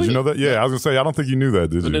 Really? Did you know that? Yeah, I was going to say, I don't think you knew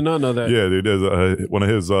that, did you? I did not know that. Yeah, it is. One of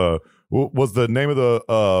his... was the name of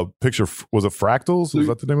the picture, was it Fractals? Was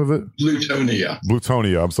that the name of it? Blutonia.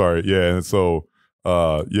 Blutonia, I'm sorry. Yeah, and so...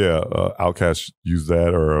 OutKast used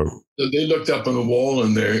that, or so they looked up on the wall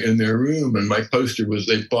in their room, and my poster was,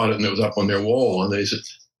 they bought it and it was up on their wall, and they said,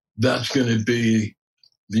 that's going to be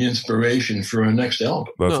the inspiration for our next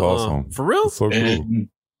album. That's awesome. For real? That's so cool.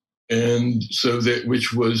 And so that,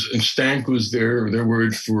 and stank was their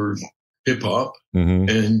word for hip hop,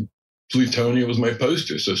 and Plutonia was my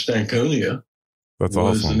poster. So Stankonia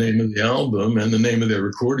was the name of the album and the name of their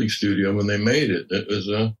recording studio when they made it. It was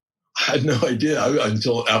I had no idea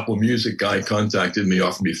until Apple Music guy contacted me,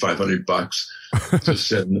 offered me $500 to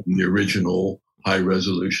send the original high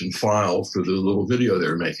resolution file for the little video they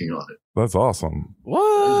were making on it. That's awesome.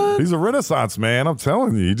 What? He's a Renaissance man. I'm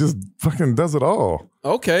telling you, he just fucking does it all.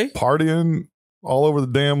 Okay. Partying all over the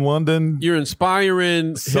damn London. You're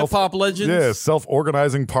inspiring hip hop legends. Yeah,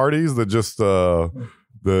 self-organizing parties that just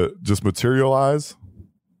materialize.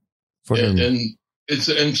 Fucking.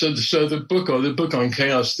 So the book on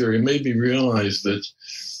chaos theory made me realize that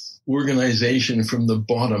organization from the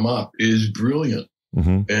bottom up is brilliant.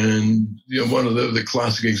 And one of the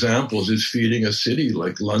classic examples is feeding a city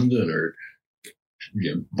like London or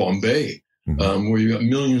Bombay, where you got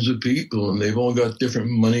millions of people and they've all got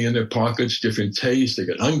different money in their pockets, different tastes. They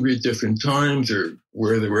get hungry at different times or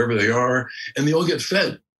wherever they are, and they all get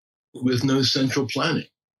fed with no central planning.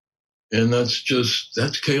 And that's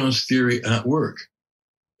chaos theory at work.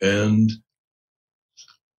 And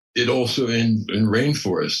it also in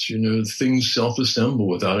rainforests, things self-assemble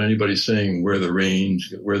without anybody saying where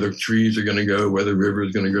the trees are going to go, where the river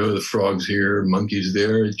is going to go, the frogs here, monkeys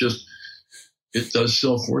there. It does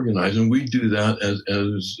self-organize. And we do that as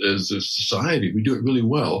a society. We do it really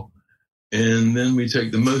well. And then we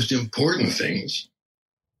take the most important things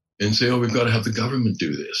and say, we've got to have the government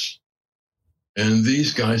do this. And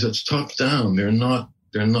these guys, that's top down. They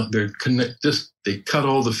cut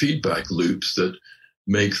all the feedback loops that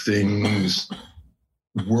make things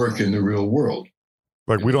work in the real world.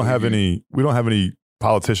 Like we don't have any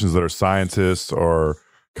politicians that are scientists or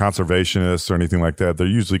conservationists or anything like that. They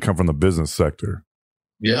usually come from the business sector.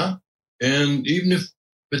 Yeah. And even if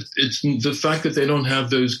it's the fact that they don't have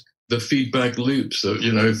the feedback loops. So,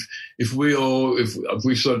 if we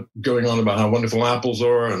start going on about how wonderful apples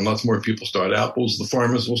are and lots more people start apples, the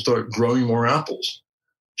farmers will start growing more apples.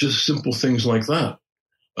 Just simple things like that.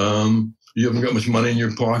 You haven't got much money in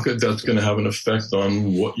your pocket. That's going to have an effect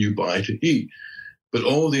on what you buy to eat. But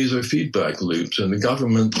all these are feedback loops. And the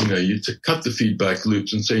government, you cut the feedback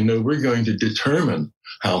loops and say, no, we're going to determine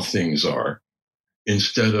how things are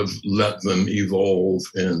instead of let them evolve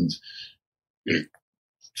and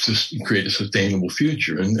create a sustainable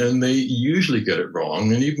future. And they usually get it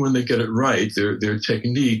wrong. And even when they get it right, their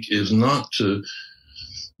technique is not to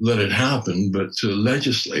let it happen, but to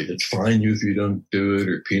legislate it, fine you if you don't do it,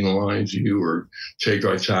 or penalize you, or take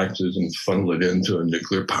our taxes and funnel it into a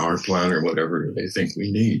nuclear power plant or whatever they think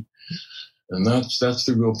we need. And that's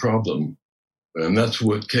the real problem. And that's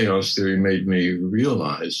what chaos theory made me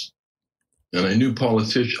realize. And I knew that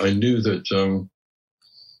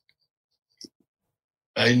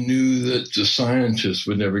the scientists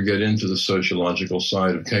would never get into the sociological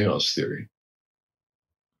side of chaos theory.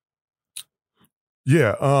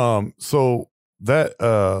 Yeah. So that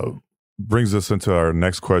brings us into our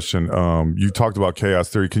next question. You talked about chaos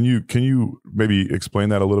theory. Can you maybe explain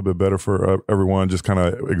that a little bit better for everyone? Just kind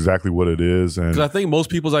of exactly what it is. And because I think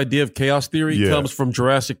most people's idea of chaos theory comes from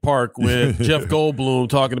Jurassic Park with Jeff Goldblum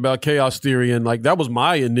talking about chaos theory, and like that was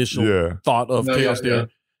my initial thought of chaos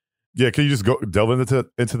theory. Yeah, can you just delve into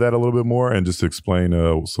that a little bit more and just explain?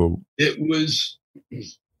 So it was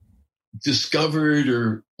discovered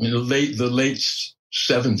in the late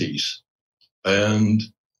 70s, and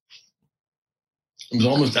it was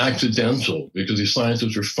almost accidental because the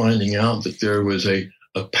scientists were finding out that there was a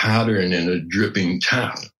pattern in a dripping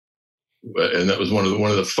tap, and that was one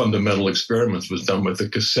of the fundamental experiments was done with a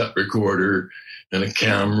cassette recorder and a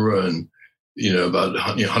camera and about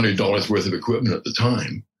 $100 worth of equipment at the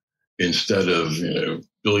time, instead of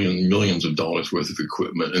millions of dollars worth of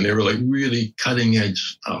equipment. And they were like really cutting edge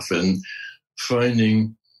stuff and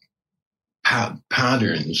finding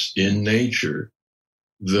patterns in nature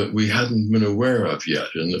that we hadn't been aware of yet.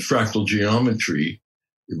 And the fractal geometry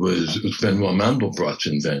was Benoit Mandelbrot's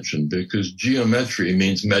invention, because geometry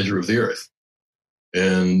means measure of the earth.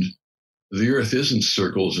 And the earth isn't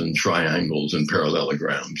circles and triangles and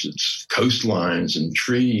parallelograms. It's coastlines and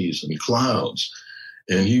trees and clouds.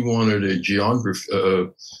 And he wanted a geometry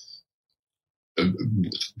that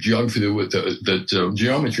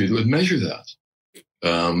would measure that.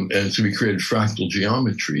 And so we created fractal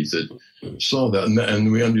geometry that saw that.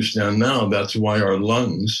 And we understand now that's why our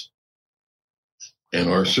lungs and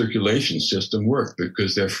our circulation system work,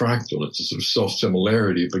 because they're fractal. It's a sort of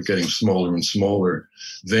self-similarity, but getting smaller and smaller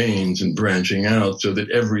veins and branching out so that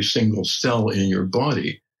every single cell in your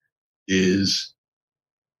body is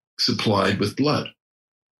supplied with blood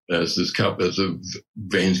as the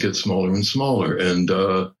veins get smaller and smaller. And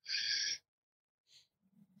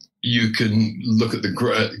you can look at the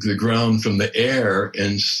ground from the air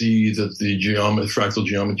and see that the fractal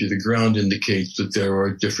geometry of the ground indicates that there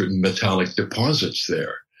are different metallic deposits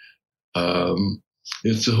there.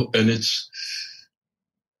 It's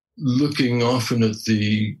looking often at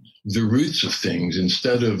the roots of things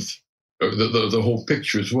instead of the whole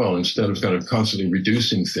picture as well. Instead of kind of constantly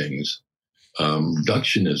reducing things,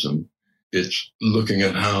 reductionism, it's looking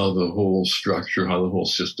at how the whole structure, how the whole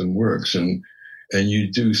system works. And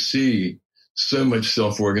you do see so much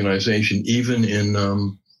self-organization, even in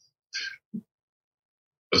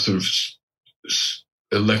a sort of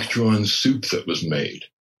electron soup that was made.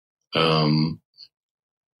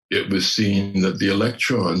 It was seen that the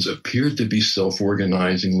electrons appeared to be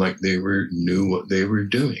self-organizing, like they knew what they were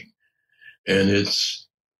doing. And it's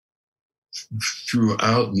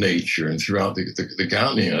throughout nature and throughout the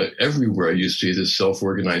galaxy, everywhere you see this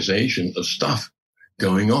self-organization of stuff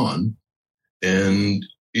going on, and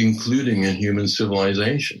including in human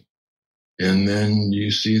civilization. And then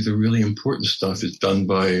you see the really important stuff is done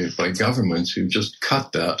by governments who just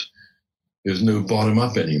cut that. There's no bottom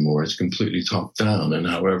up anymore. It's completely top down. And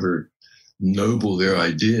however noble their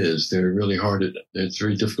ideas, they're really it's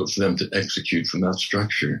very difficult for them to execute from that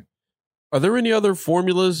structure. Are there any other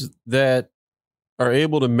formulas that are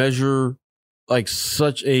able to measure like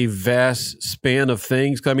such a vast span of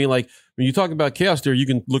things? I mean, like when you talk about chaos theory, you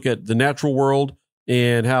can look at the natural world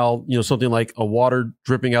and how, something like a water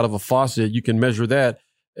dripping out of a faucet, you can measure that.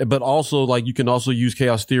 But also like you can also use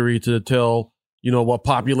chaos theory to tell, what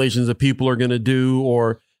populations of people are going to do,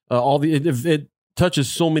 or it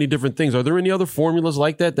touches so many different things. Are there any other formulas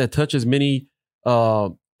like that touch as many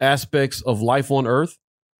aspects of life on Earth?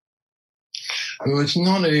 Well, it's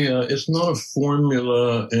not a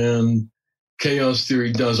formula, and chaos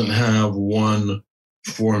theory doesn't have one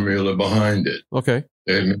formula behind it. Okay.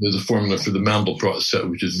 There's a formula for the Mandelbrot set,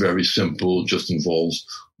 which is very simple, just involves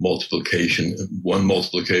one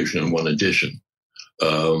multiplication and one addition.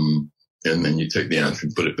 And then you take the answer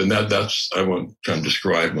and put it. And I won't try and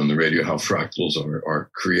describe on the radio how fractals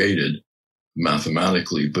are created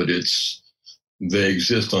mathematically, but they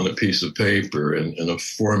exist on a piece of paper, and a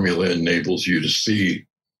formula enables you to see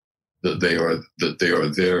that they are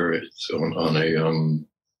there. It's on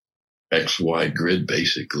a XY grid,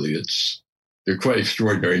 basically. They're quite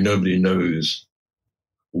extraordinary. Nobody knows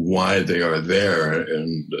why they are there,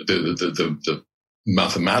 and the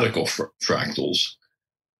mathematical fractals.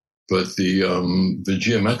 But the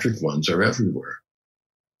geometric ones are everywhere,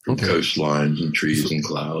 from coastlines and trees and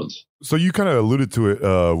clouds. So you kind of alluded to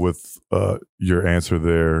it with your answer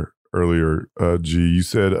there earlier, G. You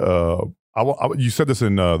said you said this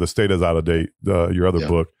in The State is Out of Date, your other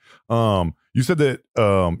book. You said that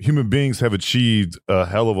human beings have achieved a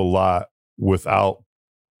hell of a lot without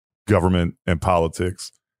government and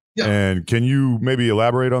politics. Yeah. And can you maybe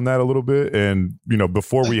elaborate on that a little bit? And,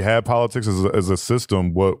 before we had politics as a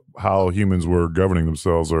system, how humans were governing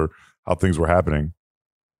themselves or how things were happening?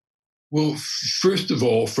 Well, first of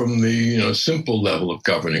all, from the simple level of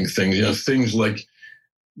governing things, things like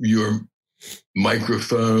your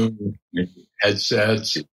microphone,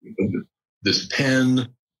 headsets, this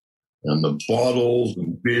pen, and the bottles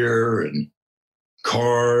and beer and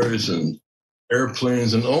cars and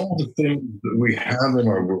airplanes and all the things that we have in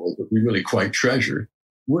our world that we really quite treasure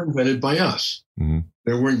were invented by us. Mm-hmm.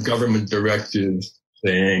 There weren't government directives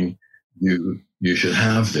saying you should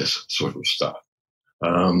have this sort of stuff.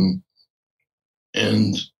 And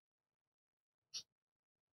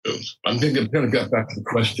I'm going to get back to the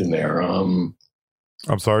question there. I'm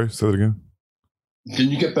sorry, say that again. Can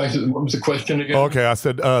you get back to what was the question again? Okay, I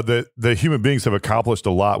said that the human beings have accomplished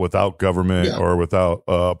a lot without government or without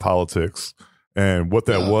politics, and what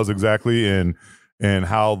that was exactly, and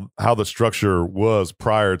how the structure was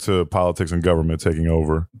prior to politics and government taking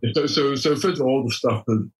over. So first of all, the stuff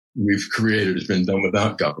that we've created has been done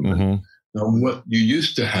without government. Mm-hmm. Now, what you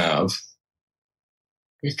used to have,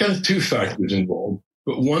 there's kind of two factors involved,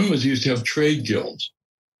 but one was you used to have trade guilds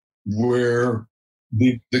where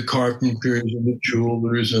the carpenters and the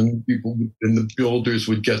jewelers and people and the builders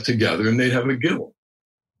would get together and they'd have a guild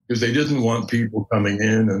because they didn't want people coming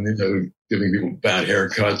in and giving people bad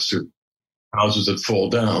haircuts or houses that fall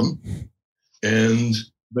down. And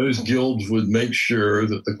those guilds would make sure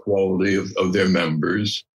that the quality of their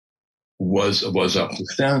members was up to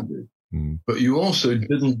standard. Mm. But you also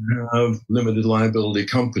didn't have limited liability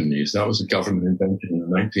companies. That was a government invention in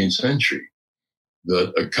the 19th century,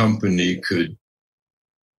 that a company could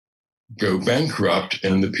go bankrupt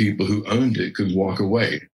and the people who owned it could walk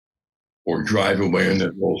away. or drive away in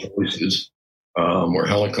their Rolls Royces or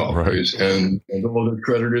helicopters, and all their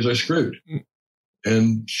creditors are screwed.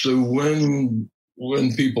 And so when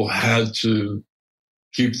people had to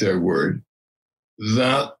keep their word,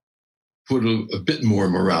 that put a bit more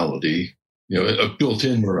morality, a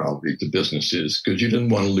built-in morality to businesses, because you didn't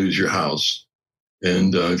want to lose your house.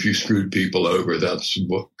 And if you screwed people over, that's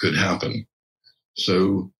what could happen.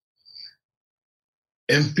 So,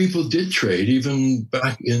 and people did trade even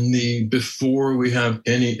back before we have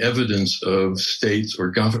any evidence of states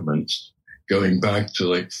or governments, going back to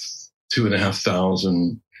like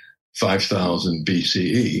 2,500, 5,000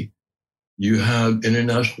 BCE. You had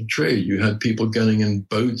international trade. You had people getting in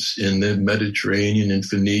boats in the Mediterranean and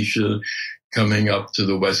Phoenicia, coming up to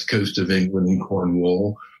the west coast of England and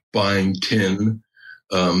Cornwall, buying tin,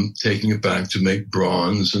 taking it back to make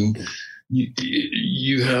bronze. And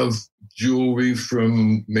you have jewelry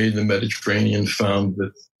made in the Mediterranean found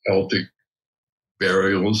with Celtic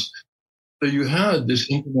burials. So you had this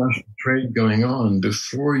international trade going on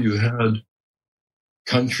before you had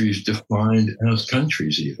countries defined as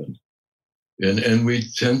countries even. And we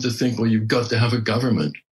tend to think, well, you've got to have a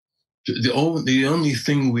government. The only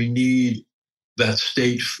thing we need that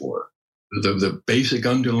state for, the basic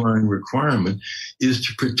underlying requirement, is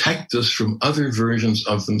to protect us from other versions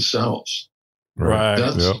of themselves. Right.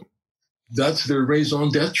 That's their raison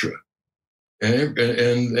d'etre. And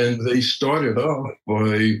they started off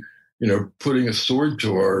by, putting a sword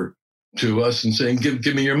to us and saying,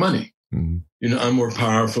 give me your money. Mm-hmm. I'm more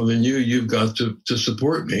powerful than you. You've got to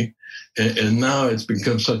support me. And now it's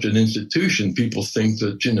become such an institution. People think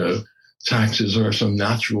that, taxes are some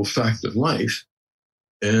natural fact of life.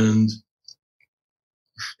 And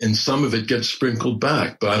some of it gets sprinkled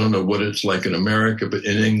back. But I don't know what it's like in America. But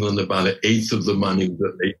in England, about 1/8 of the money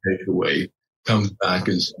that they take away comes back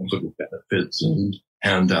in some sort of benefits and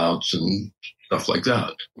handouts and stuff like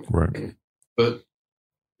that. Right. But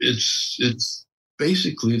it's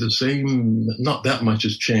basically the same. Not that much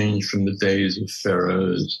has changed from the days of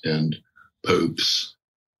pharaohs and popes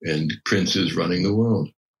and princes running the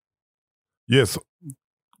world. Yes.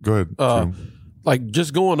 Go ahead. Like,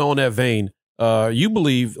 just going on that vein, you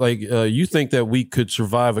believe, you think that we could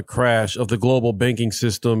survive a crash of the global banking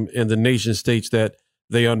system and the nation states that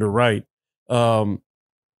they underwrite.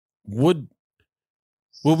 Would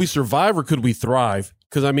we survive, or could we thrive?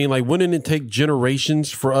 Because wouldn't it take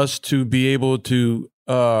generations for us to be able to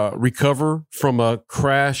recover from a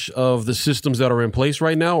crash of the systems that are in place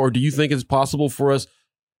right now? Or do you think it's possible for us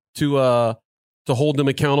to hold them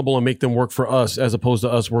accountable and make them work for us as opposed to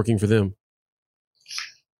us working for them?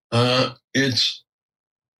 I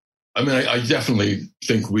definitely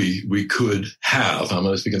think we could have.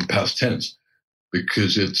 I'm speaking past tense,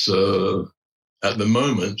 because it's at the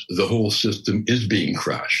moment the whole system is being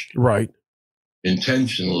crashed, right?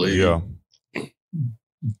 Intentionally,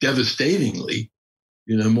 devastatingly.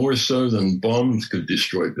 More so than bombs could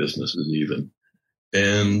destroy businesses even,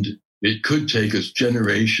 and it could take us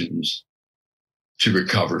generations to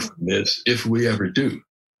recover from this if we ever do.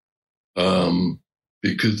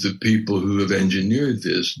 Because the people who have engineered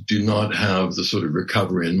this do not have the sort of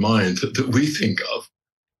recovery in mind that we think of,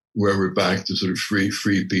 where we're back to sort of free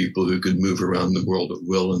people who can move around the world at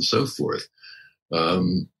will and so forth.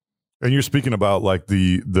 And you're speaking about like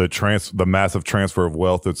the massive transfer of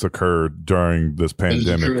wealth that's occurred during this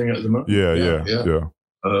pandemic. At the moment. Yeah.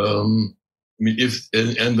 If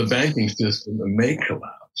the banking system may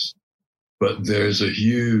collapse, but there's a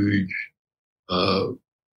huge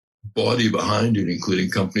body behind it, including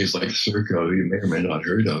companies like Serco, you may or may not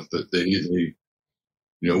heard of, but they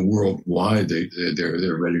worldwide,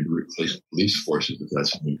 they're ready to replace police forces if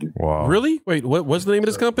that's needed. Wow. Really? Wait, what's the name of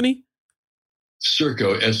this company?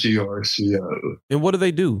 Serco, SERCO. And what do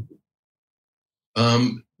they do?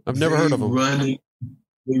 I've never heard of them.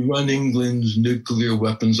 They run England's nuclear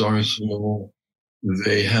weapons arsenal.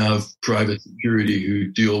 They have private security who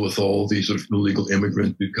deal with all these sort of illegal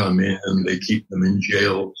immigrants who come in. They keep them in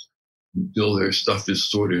jails until their stuff is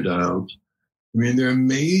sorted out. They're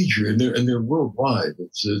major, and they're worldwide.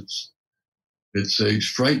 It's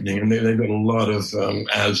frightening, and they've got a lot of,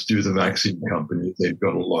 as do the vaccine companies, they've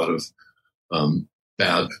got a lot of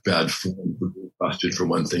bad form busted for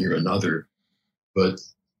one thing or another, but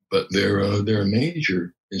they're a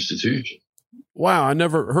major institution. Wow, I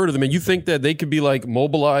never heard of them. And you think that they could be like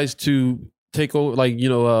mobilized to take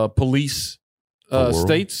over, police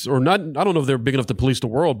states, or not? I don't know if they're big enough to police the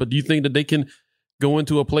world, but do you think that they can go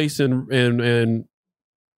into a place and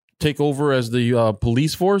take over as the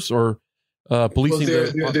police force, or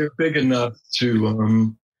policing? Well, they're big enough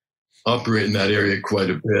to operate in that area quite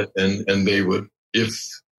a bit, and they would, if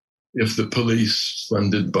if the police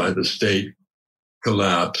funded by the state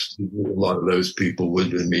collapsed, a lot of those people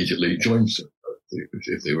would immediately join them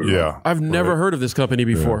if they were. Yeah, I've never heard of this company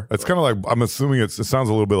before. Yeah. It's kind of like, I'm assuming it sounds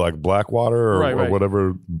a little bit like Blackwater or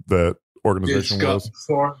whatever that organization was. It's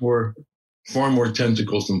got far more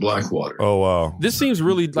tentacles than Blackwater. Oh wow! This seems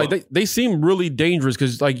really like they seem really dangerous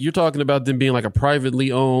because like you're talking about them being like a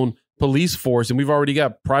privately owned police force, and we've already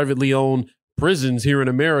got privately owned prisons here in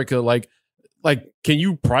America. Like, can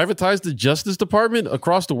you privatize the Justice Department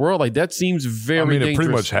across the world? Like, that seems very dangerous. It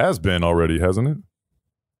pretty much has been already, hasn't it?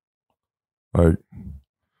 Like,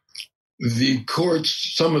 the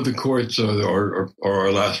courts, some of the courts are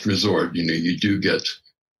our last resort. You know, you do get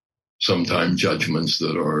sometimes judgments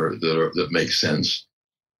that make sense.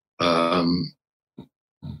 But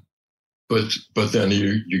then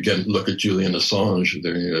you get look at Julian Assange.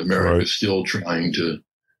 America's still trying to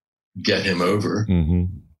get him over. Mm-hmm.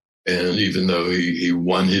 And even though he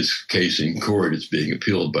won his case in court, it's being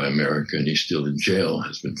appealed by America, and he's still in jail,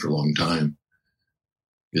 has been for a long time.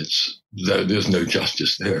 There's no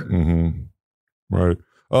justice there. Mm-hmm. Right.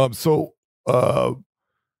 So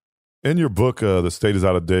in your book, The State is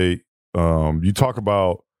Out of Date, you talk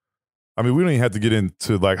about, we don't even have to get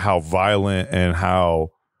into like how violent and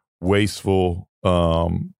how wasteful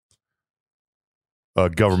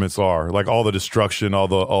governments are, like all the destruction, all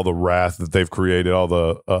the wrath that they've created, all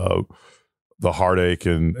the heartache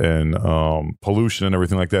and pollution and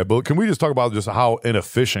everything like that. But can we just talk about just how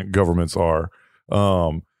inefficient governments are?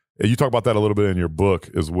 You talk about that a little bit in your book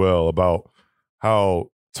as well, about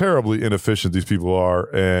how terribly inefficient these people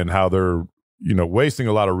are and how they're, wasting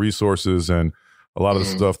a lot of resources and a lot of the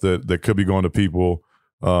stuff that could be going to people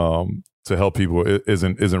to help people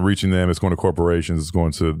isn't reaching them. It's going to corporations. It's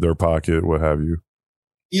going to their pocket, what have you.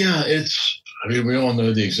 Yeah, we all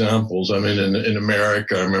know the examples. In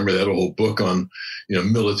America, I remember they had a whole book on,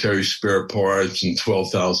 military spare parts and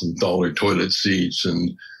 $12,000 toilet seats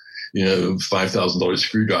and, $5,000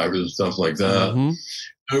 screwdrivers and stuff like that. Mm-hmm.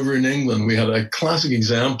 Over in England, we had a classic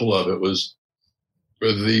example of it was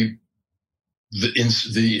the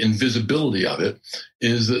invisibility of it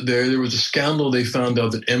is that there was a scandal. They found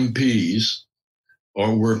out that MPs,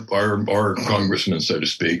 or our congressmen, so to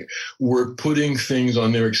speak, were putting things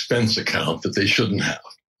on their expense account that they shouldn't have.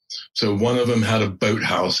 So one of them had a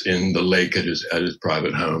boathouse in the lake at his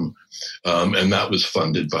private home, and that was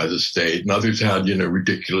funded by the state. And others had,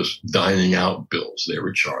 ridiculous dining out bills they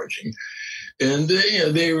were charging, and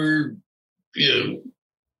they were,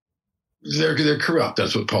 they're corrupt.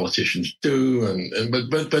 That's what politicians do,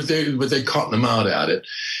 but they caught them out at it,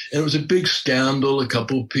 and it was a big scandal. A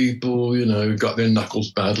couple of people, got their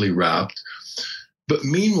knuckles badly wrapped. But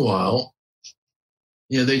meanwhile,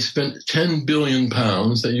 they spent £10 billion.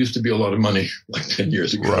 That used to be a lot of money, like 10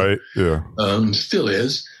 years ago. Right. Yeah. Still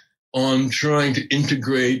is, on trying to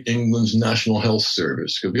integrate England's National Health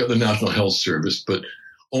Service. Because we got the National Health Service, but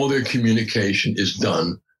all their communication is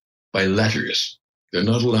done by letters. They're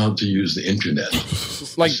not allowed to use the internet.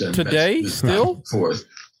 Like today, still? Forth.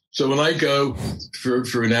 So when I go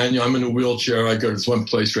for an annual, I'm in a wheelchair. I go to this one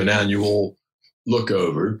place for an annual look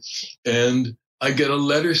over, and I get a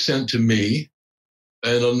letter sent to me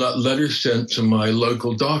and a letter sent to my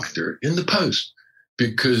local doctor in the post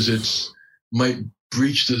because it might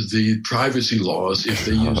breach the privacy laws if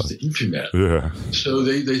they use the internet. Yeah. So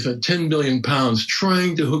they spent £10 billion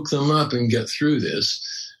trying to hook them up and get through this.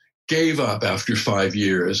 Gave up after 5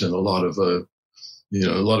 years, and a lot of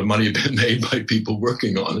money had been made by people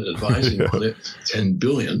working on it, advising on it, 10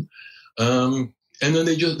 billion. And then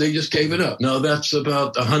they just gave it up. Now that's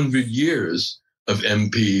about 100 years of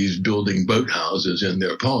MPs building boathouses in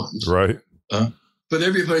their ponds. Right. But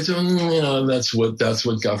everybody's saying, that's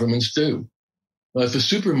what governments do. If a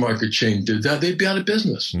supermarket chain did that, they'd be out of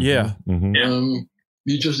business. Yeah. Mm-hmm.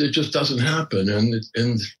 It just doesn't happen.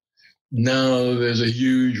 And now there's a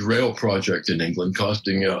huge rail project in England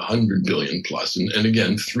costing 100 billion plus, and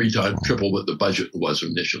again, triple what the budget was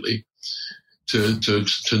initially, to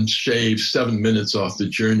shave 7 minutes off the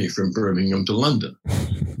journey from Birmingham to London.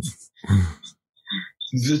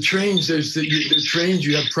 The trains, the trains,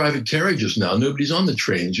 you have private carriages now. Nobody's on the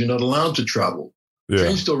trains. You're not allowed to travel. Yeah.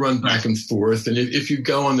 Trains still run back and forth, and if you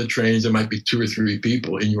go on the trains, there might be 2 or 3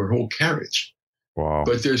 people in your whole carriage. Wow.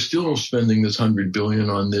 But they're still spending this $100 billion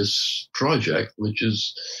on this project, which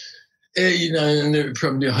is, and there are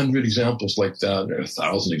probably 100 examples like that, or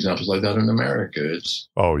 1,000 examples like that in America. It's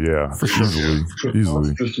for sure,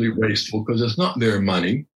 easily wasteful because it's not their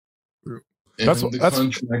money. And the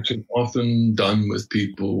contracts are often done with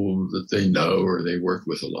people that they know or they work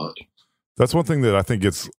with a lot. That's one thing that I think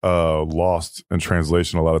gets lost in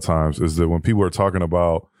translation a lot of times is that when people are talking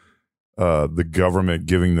about the government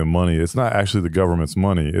giving them money. It's not actually the government's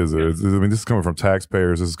money, is it? I mean, this is coming from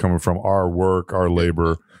taxpayers. This is coming from our work, our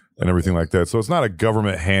labor, and everything like that. So it's not a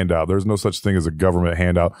government handout. There's no such thing as a government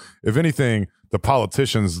handout. If anything, the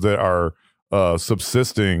politicians that are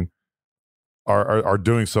subsisting are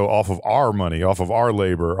doing so off of our money, off of our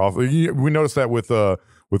labor. We notice that with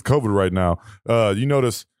COVID right now. You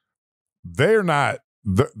notice they're not.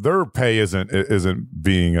 Their pay isn't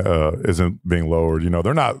being lowered.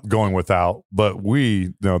 They're not going without, but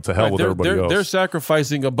we, to hell with everybody else. They're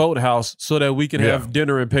sacrificing a boathouse so that we can have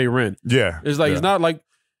dinner and pay rent. Yeah, it's like it's not like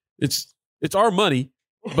it's our money,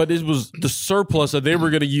 but it was the surplus that they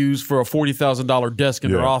were going to use for a $40,000 desk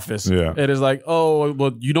in their office. Yeah, and it's like, oh,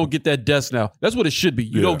 well, you don't get that desk now. That's what it should be.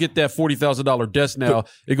 You don't get that $40,000 desk now.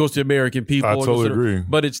 It goes to American people. I totally agree.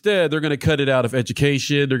 But instead, they're going to cut it out of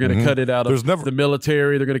education. They're going to cut it out of the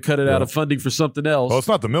military. They're going to cut it out of funding for something else. Well, it's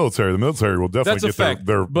not the military. The military will definitely get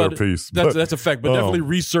their piece. That's a fact. But definitely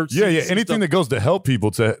research. Yeah. Anything that goes to help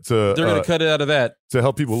people they're going to cut it out of that to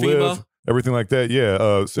help people live. Everything like that,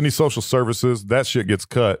 any social services, that shit gets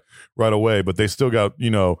cut right away. But they still got,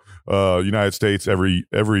 United States every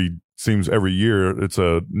year it's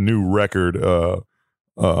a new record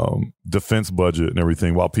defense budget and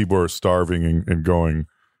everything, while people are starving and going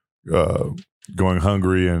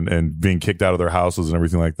hungry and being kicked out of their houses and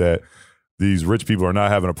everything like that. These rich people are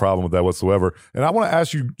not having a problem with that whatsoever. And I want to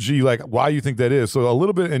ask you, G, like, why you think that is. So a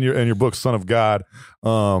little bit in your book, Son of God,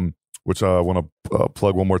 which I want to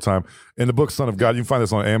plug one more time. In the book Son of God, you can find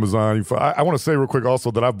this on Amazon. I want to say real quick also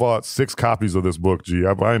that I bought 6 copies of this book, G.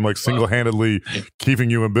 I am like single-handedly keeping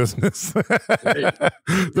you in business.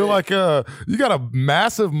 They're like, you got a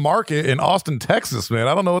massive market in Austin, Texas, man.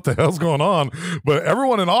 I don't know what the hell's going on, but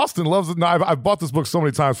everyone in Austin loves it. Now, I've bought this book so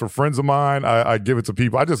many times for friends of mine. I give it to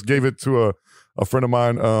people. I just gave it to a friend of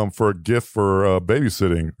mine for a gift for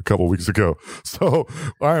babysitting a couple weeks ago. So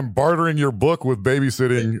I am bartering your book with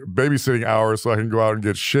babysitting hours so I can go out and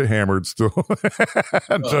get shit hammered still.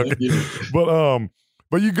 I'm joking.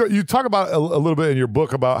 But you talk about a little bit in your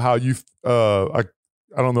book about how you I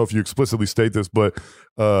don't know if you explicitly state this, but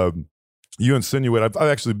you insinuate, I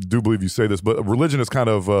actually do believe you say this, but religion is kind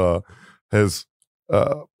of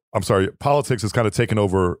politics has kind of taken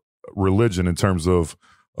over religion in terms of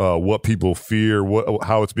what people fear,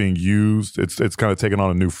 how it's being used. It's kind of taken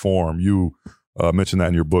on a new form. You mentioned that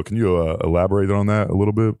in your book. Can you elaborate on that a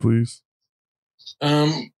little bit, please?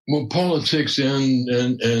 Well, politics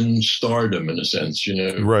and stardom, in a sense,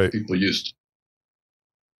 right. People used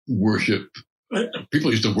to worship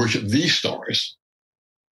the stars,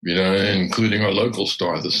 including our local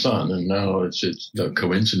star, the sun. And now it's no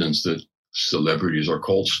coincidence that celebrities are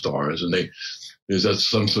called stars, and there's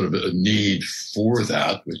some sort of a need for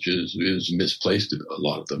that, which is misplaced a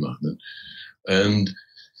lot at the moment. And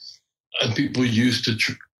people used to,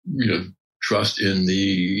 trust in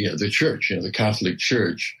the church. The Catholic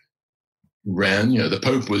Church ran. The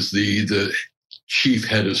Pope was the chief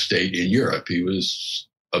head of state in Europe. He was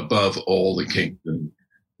above all the kings and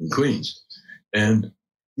queens, and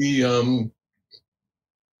he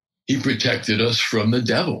protected us from the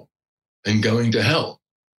devil and going to hell.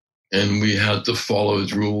 And we had to follow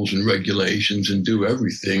his rules and regulations and do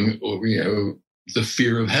everything, or the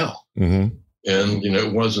fear of hell. Mm-hmm. And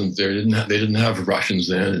it wasn't there. They didn't have Russians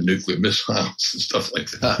then and nuclear missiles and stuff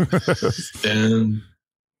like that. And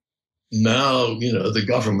now the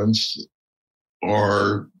governments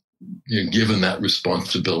are given that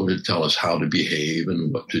responsibility to tell us how to behave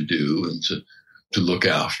and what to do and to look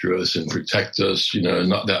after us and protect us.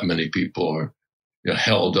 Not that many people are.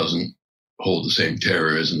 Hell doesn't hold the same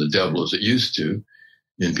terrors and the devil as it used to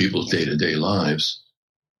in people's day-to-day lives.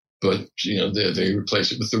 But, they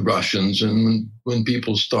replace it with the Russians. And when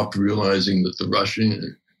people stopped realizing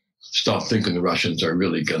that stopped thinking the Russians are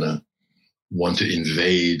really going to want to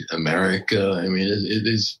invade America, I mean, it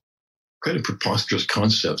is quite a preposterous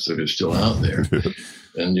concepts that are still out there.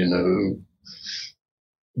 And,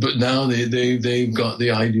 but now they've got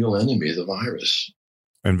the ideal enemy, the virus.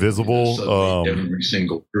 Invisible. Every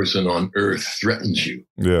single person on Earth threatens you.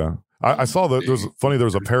 Yeah. I saw that there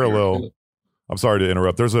was a parallel. I'm sorry to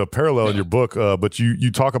interrupt. There's a parallel in your book, but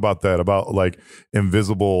you talk about that, about like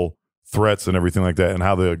invisible threats and everything like that, and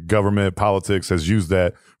how the government, politics has used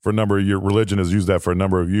that for a number of years. Religion has used that for a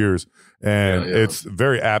number of years. And it's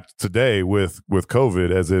very apt today with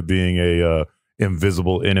COVID as it being a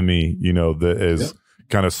invisible enemy, that is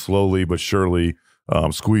kind of slowly but surely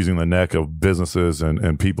squeezing the neck of businesses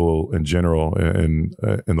and people in general in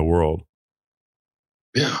the world.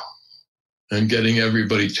 Yeah. And getting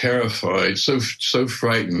everybody terrified, so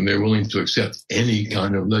frightened, they're willing to accept any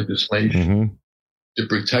kind of legislation. to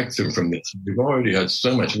protect them from this. We've already had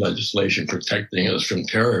so much legislation protecting us from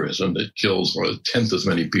terrorism that kills 1/10 as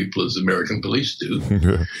many people as the American police do.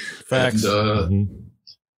 Facts.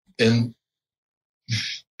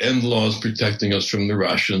 And laws protecting us from the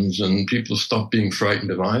Russians, and people stop being frightened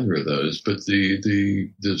of either of those. But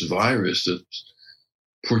this virus that's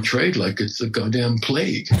portrayed like it's a goddamn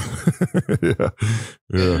plague,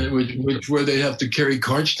 which where they have to carry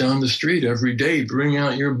carts down the street every day, bring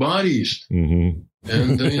out your bodies. And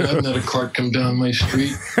I haven't had a cart come down my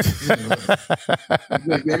street.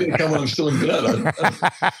 Maybe they come when I'm still in bed.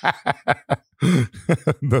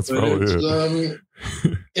 That's probably it.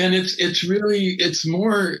 And it's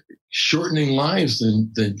more shortening lives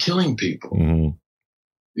than killing people.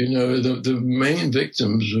 The main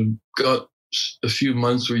victims have got a few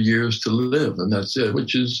months or years to live, and that's it.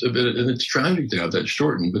 Which is a bit, and it's tragic to have that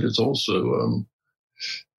shortened, but it's also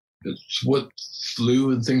it's what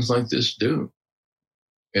flu and things like this do.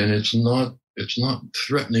 And it's not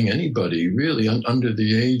threatening anybody really under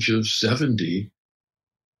the age of 70.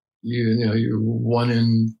 You're 1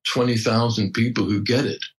 in 20,000 people who get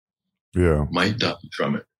it. Yeah, might die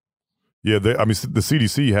from it. Yeah, the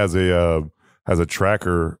CDC has a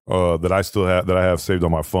tracker that I have saved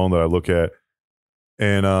on my phone that I look at,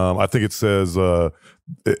 and I think it says it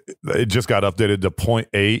just got updated to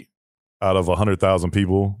 0.8 out of 100,000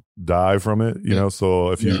 people die from it.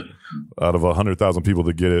 So if you out of 100,000 people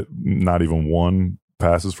that get it, not even one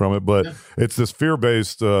passes from it. But it's this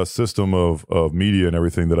fear-based system of media and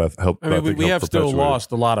everything that I've helped. We have still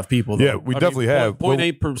lost a lot of people, though. Yeah, we definitely have.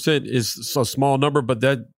 0.8% is a small number, but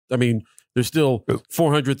there's still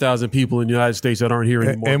 400,000 people in the United States that aren't here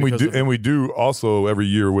anymore. And we do also every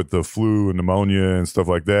year with the flu and pneumonia and stuff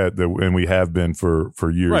like that, and we have been for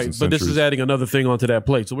years. Right, but this is adding another thing onto that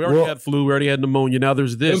plate. So we already had flu, we already had pneumonia. Now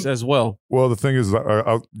there's this as well. Well, the thing is,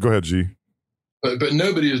 I'll go ahead, G. But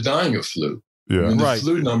nobody is dying of flu. Yeah, the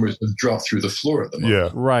flu numbers have dropped through the floor at the moment.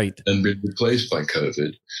 Yeah, right, and been replaced by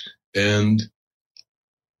COVID. And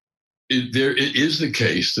it is the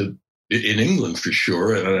case that in England, for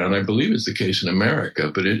sure, and I believe it's the case in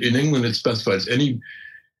America, but in England it specifies anybody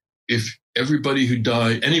who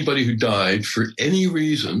died for any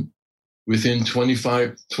reason within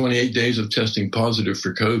 28 days of testing positive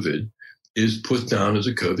for COVID is put down as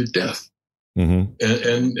a COVID death.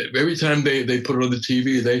 And every time they put it on the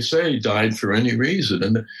TV, they say died for any reason.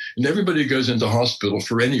 And everybody who goes into hospital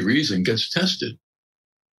for any reason gets tested.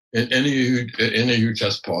 And any who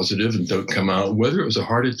test positive and don't come out, whether it was a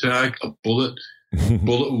heart attack, a bullet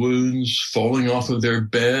wounds, falling off of their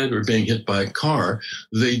bed, or being hit by a car,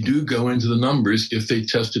 they do go into the numbers if they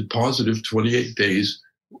tested positive 28 days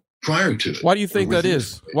prior to it. Why do you think that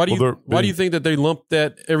is? Why do you think that they lump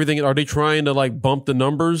that everything? Are they trying to bump the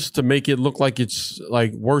numbers to make it look like it's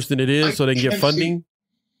worse than it is so they can get funding?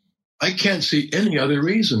 I can't see any other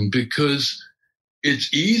reason, because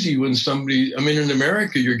it's easy when somebody, in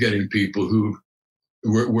America, you're getting people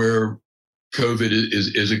where COVID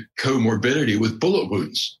is a comorbidity with bullet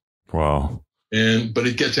wounds. Wow. But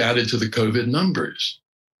it gets added to the COVID numbers.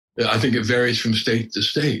 I think it varies from state to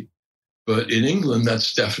state. But in England,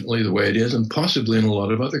 that's definitely the way it is, and possibly in a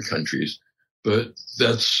lot of other countries. But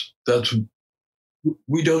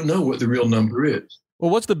we don't know what the real number is.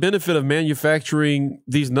 Well, what's the benefit of manufacturing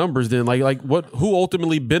these numbers then? Who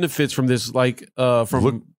ultimately benefits from this? Look at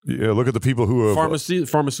the people who have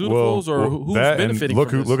pharmaceuticals, or who's benefiting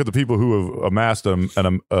from this? Look at the people who have amassed an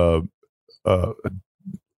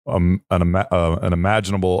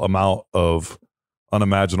unimaginable amount of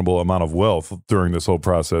wealth during this whole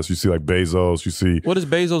process. You see Bezos, what does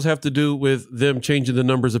Bezos have to do with them changing the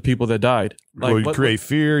numbers of people that died? You create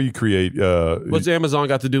fear, you create what's Amazon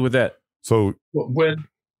got to do with that? So when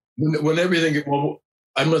everything,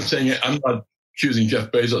 I'm not accusing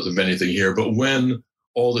Jeff Bezos of anything here, but when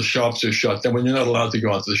all the shops are shut down, when you're not allowed to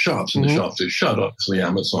go out to the shops and the shops are shut, obviously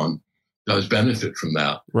Amazon does benefit from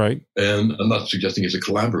that. Right. And I'm not suggesting he's a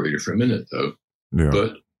collaborator for a minute, though. Yeah.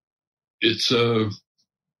 But it's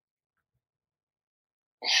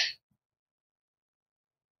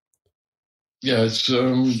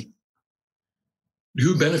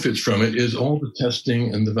who benefits from it is all the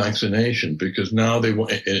testing and the vaccination, because now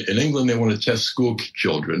in England they want to test school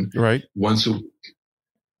children once a week.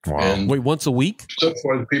 Wow. And wait, once a week? So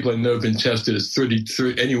far, the people I know have been tested as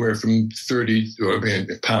 30 anywhere from 30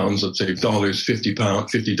 pounds, let's say $50 to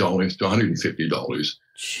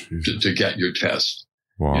 $150 to get your test.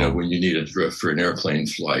 Wow. When you need it for an airplane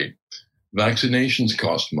flight. Vaccinations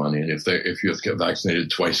cost money, and if you have to get vaccinated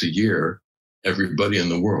twice a year, everybody in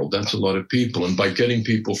the world, that's a lot of people. And by getting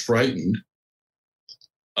people frightened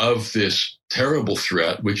of this terrible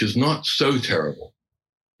threat, which is not so terrible,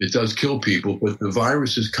 It does kill people, but the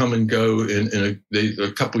viruses come and go in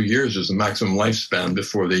a couple of years is the maximum lifespan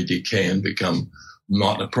before they decay and become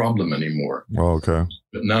not a problem anymore. Oh, okay.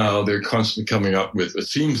 But now they're constantly coming up with, it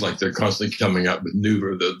seems like they're constantly coming up with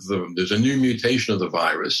there's a new mutation of the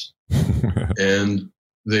virus. And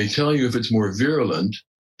they tell you if it's more virulent,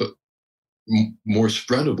 but more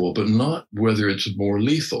spreadable, but not whether it's more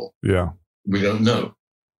lethal. Yeah. We don't know.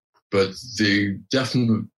 But the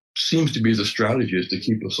definite seems to be the strategy is to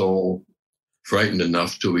keep us all frightened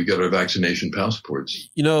enough till we get our vaccination passports.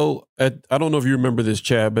 You know, I don't know if you remember this,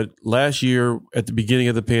 Chad, but last year at the beginning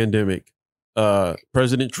of the pandemic,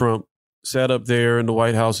 President Trump sat up there in the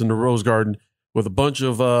White House in the Rose Garden with a bunch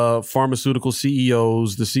of pharmaceutical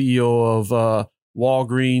CEOs, the CEO of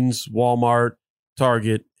Walgreens, Walmart,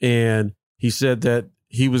 Target, and he said that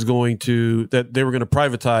they were going to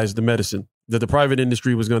privatize the medicine, that the private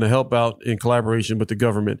industry was going to help out in collaboration with the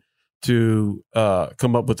government to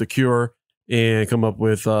come up with a cure and come up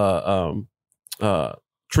with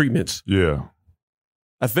treatments. Yeah.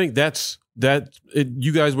 I think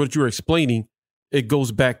you guys, what you were explaining, it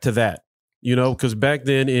goes back to that, you know, because back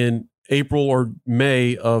then in April or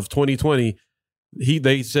May of 2020,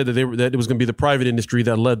 they said that it was going to be the private industry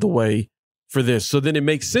that led the way for this. So then it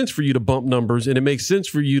makes sense for you to bump numbers, and it makes sense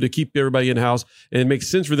for you to keep everybody in house, and it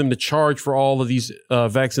makes sense for them to charge for all of these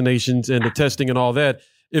vaccinations and the testing and all that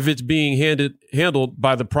if it's being handled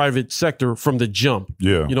by the private sector from the jump.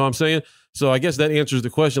 Yeah. You know what I'm saying? So I guess that answers the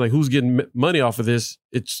question, like, who's getting money off of this?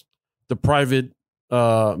 It's the private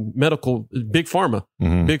medical, big pharma.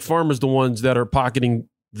 Mm-hmm. Big pharma's the ones that are pocketing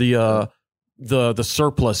the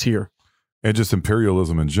surplus here. And just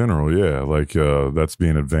imperialism in general, yeah, like that's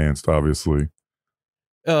being advanced, obviously.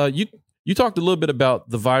 You talked a little bit about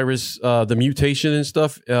the virus, the mutation and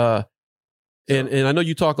stuff, and I know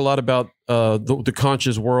you talk a lot about the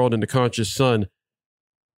conscious world and the conscious sun.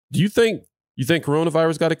 Do you think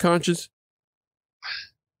coronavirus got a conscience?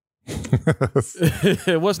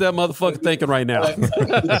 What's that motherfucker thinking right now?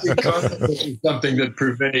 Something that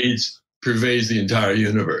pervades the entire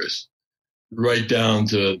universe, right down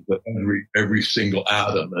to every single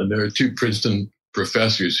atom. And there are two Princeton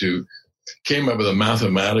professors who came up with a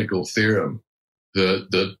mathematical theorem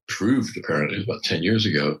that proved, apparently about 10 years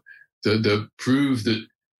ago, that proved that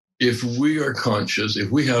if we are conscious,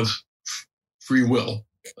 if we have free will,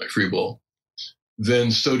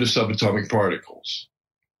 then so do subatomic particles.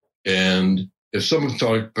 And if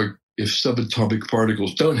subatomic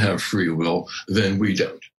particles don't have free will, then we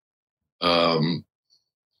don't.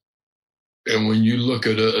 And when you look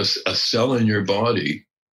at a cell in your body,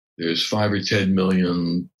 there's 5 or 10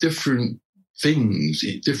 million different things,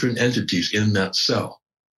 different entities in that cell.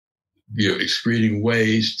 You know, excreting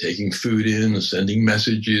waste, taking food in, sending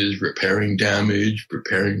messages, repairing damage,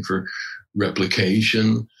 preparing for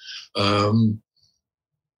replication. And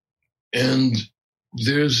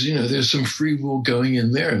there's some free will going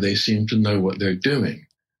in there. They seem to know what they're doing.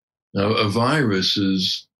 Now, a virus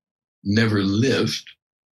has never lived,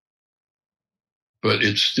 but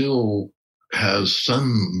it still has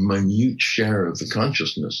some minute share of the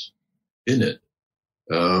consciousness in it.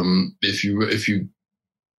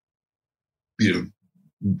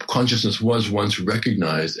 Consciousness was once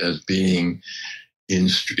recognized as being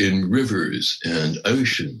in rivers and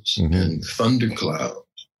oceans mm-hmm. and thunderclouds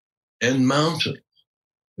and mountains.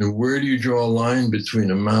 And where do you draw a line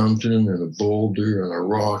between a mountain and a boulder and a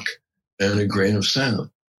rock and a grain of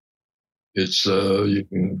sand? It's you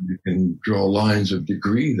can draw lines of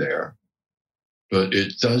degree there, but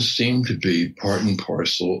it does seem to be part and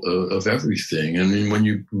parcel of everything. I mean, when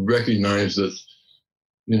you recognize that,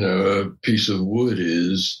 a piece of wood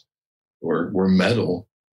is, or metal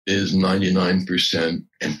is 99%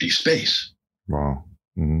 empty space. Wow.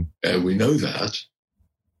 Mm-hmm. And we know that,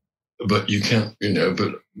 but you can't,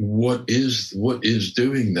 but what is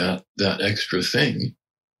doing that extra thing?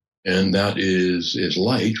 And that is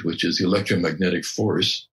light, which is the electromagnetic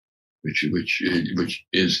force, which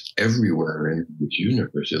is everywhere in the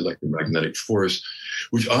universe, the electromagnetic force,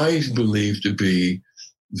 which I believe to be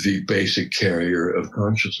the basic carrier of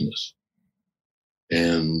consciousness.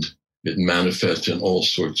 And it manifests in all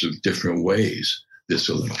sorts of different ways, this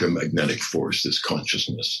electromagnetic force, this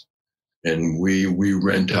consciousness. And we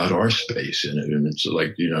rent out our space in it. And it's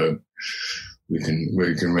like, we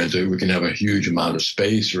can have a huge amount of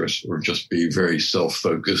space or just be very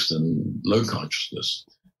self-focused and low consciousness.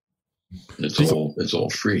 It's all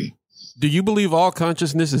free. Do you believe all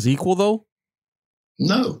consciousness is equal though?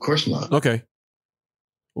 No, of course not. Okay.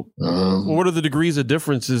 What are the degrees of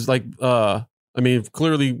differences? Like,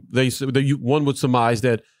 clearly one would surmise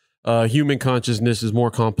that human consciousness is more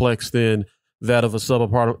complex than that of a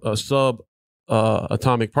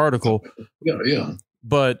atomic particle. Yeah.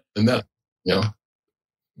 But on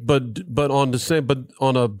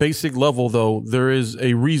a basic level, though, there is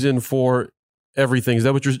a reason for everything. Is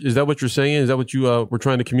that what you're saying? Is that what you were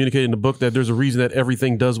trying to communicate in the book, that there's a reason that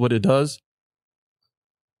everything does what it does?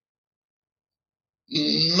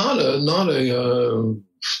 Not a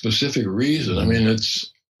specific reason. I mean,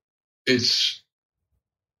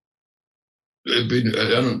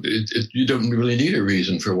 you don't really need a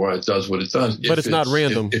reason for why it does what it does. But it's not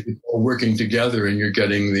random. If it's all working together and you're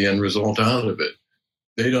getting the end result out of it.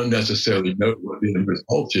 They don't necessarily know what the end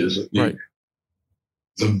result is. Right.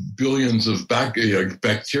 The billions of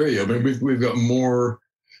bacteria. I mean, we've got more.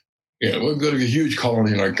 We've got a huge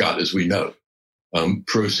colony in our gut, as we know.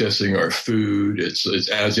 Processing our food, it's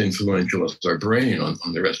as influential as our brain on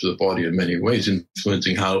the rest of the body in many ways,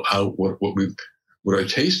 influencing what our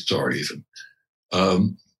tastes are even.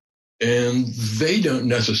 And they don't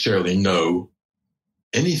necessarily know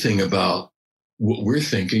anything about what we're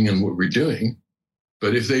thinking and what we're doing.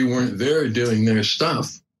 But if they weren't there doing their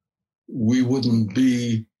stuff, we wouldn't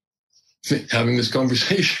be having this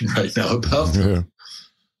conversation right now about them. Yeah.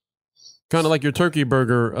 Kind of like your turkey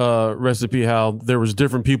burger recipe, how there was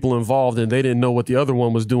different people involved and they didn't know what the other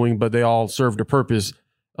one was doing, but they all served a purpose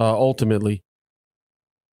ultimately.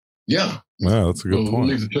 Yeah. Wow, that's a good point. We'll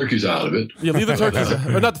leave the turkeys out of it. Yeah, leave the turkeys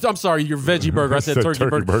out. I'm sorry, your veggie burger. I said turkey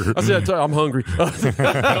burger. I said, I'm hungry.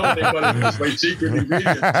 That's my secret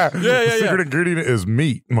ingredient. Yeah. Secret ingredient is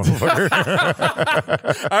meat, motherfucker.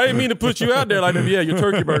 I didn't mean to put you out there like that. Yeah, your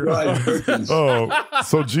turkey burger. Right,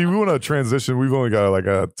 so G, we want to transition. We've only got like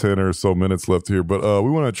 10 or so minutes left here, but we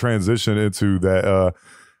want to transition into that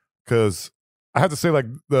because I have to say, like,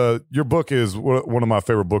 your book is one of my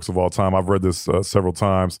favorite books of all time. I've read this several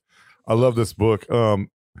times. I love this book. You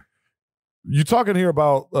talking here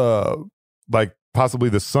about like possibly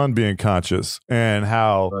the sun being conscious and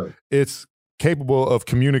how it's capable of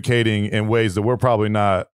communicating in ways that we're probably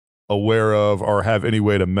not aware of or have any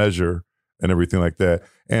way to measure and everything like that.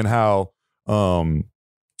 And how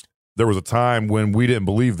there was a time when we didn't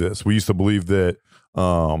believe this. We used to believe that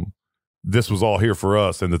this was all here for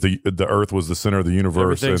us and that the earth was the center of the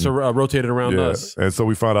universe. Everything's rotated around us. And so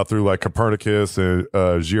we found out through like Copernicus and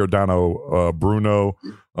Giordano Bruno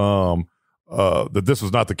that this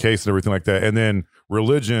was not the case and everything like that. And then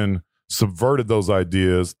religion subverted those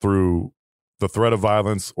ideas through the threat of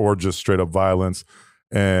violence or just straight up violence.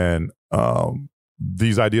 And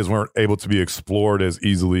these ideas weren't able to be explored as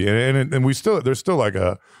easily. And there's still like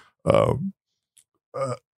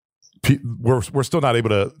we're still not able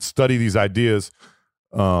to study these ideas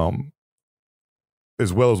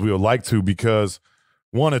as well as we would like to, because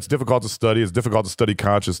one, it's difficult to study. It's difficult to study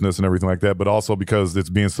consciousness and everything like that, but also because it's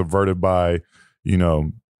being subverted by,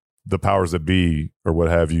 the powers that be or what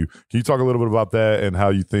have you. Can you talk a little bit about that and how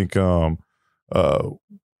you think, why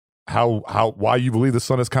you believe the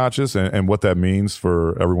sun is conscious and what that means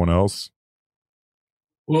for everyone else?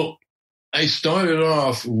 Well, I started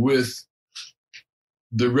off with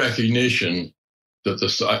the recognition that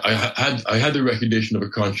I had the recognition of a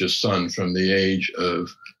conscious sun from the age of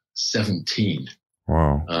 17.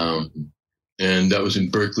 Wow. And that was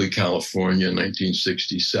in Berkeley, California,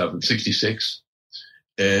 1966.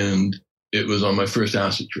 And it was on my first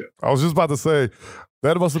acid trip. I was just about to say,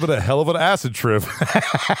 that must have been a hell of an acid trip.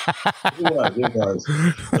 It was.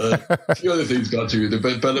 A few other things got to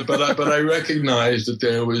it, but I recognized that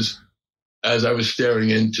there was, as I was staring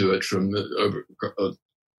into it from the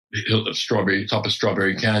top of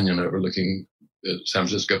Strawberry Canyon overlooking San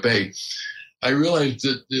Francisco Bay, I realized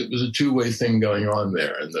that it was a two-way thing going on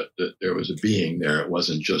there, and that there was a being there. It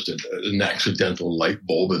wasn't just an accidental light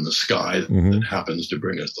bulb in the sky that happens to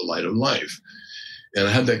bring us the light of life. And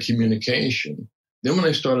I had that communication. Then when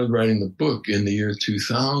I started writing the book in the year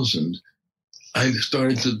 2000, I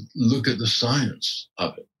started to look at the science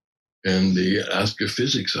of it and the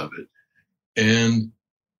astrophysics of it. And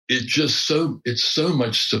it so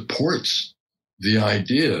much supports the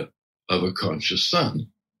idea of a conscious sun.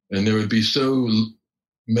 And there would be so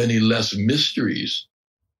many less mysteries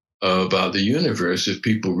about the universe if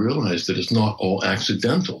people realized that it's not all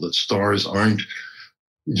accidental, that stars aren't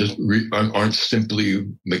simply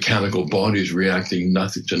mechanical bodies reacting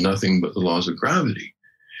to nothing but the laws of gravity.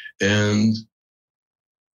 And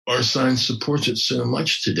our science supports it so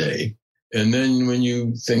much today. And then when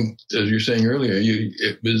you think, as you're saying earlier,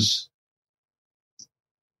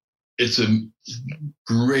 it's a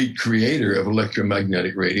great creator of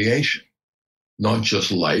electromagnetic radiation, not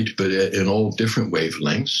just light, but in all different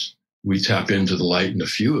wavelengths. We tap into the light in a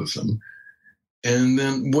few of them. And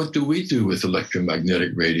then what do we do with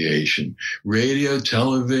electromagnetic radiation? Radio,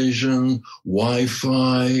 television,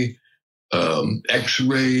 Wi-Fi,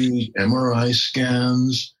 X-ray, MRI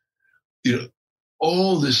scans,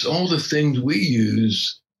 all the things we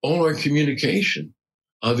use, all our communication,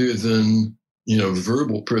 other than,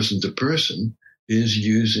 verbal person to person, is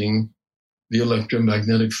using the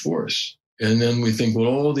electromagnetic force. And then we think, well,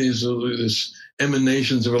 all these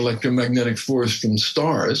emanations of electromagnetic force from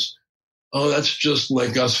stars, oh, that's just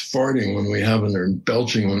like us farting when we haven't, or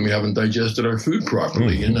belching when we haven't digested our food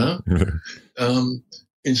properly,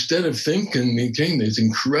 Instead of thinking these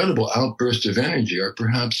incredible outbursts of energy are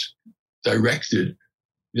perhaps directed,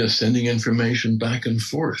 sending information back and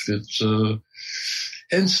forth. It's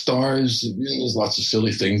and stars. There's lots of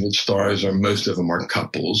silly things, but stars most of them are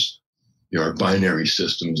couples. Are binary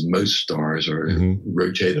systems. Most stars are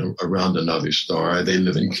rotating around another star. They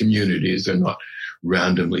live in communities. They're not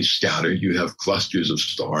randomly scattered. You have clusters of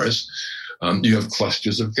stars. You have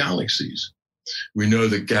clusters of galaxies. We know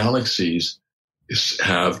that galaxies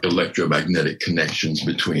have electromagnetic connections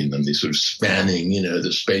between them. These sort of spanning,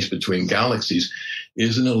 the space between galaxies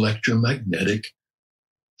is an electromagnetic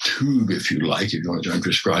tube, if you like, if you want to try and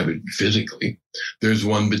prescribe it physically. There's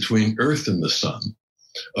one between Earth and the sun,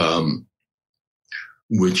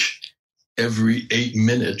 which every 8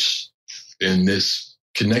 minutes in this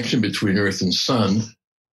connection between Earth and sun,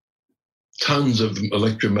 tons of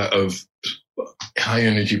high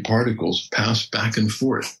energy particles pass back and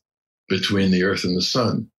forth between the Earth and the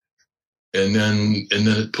sun. And then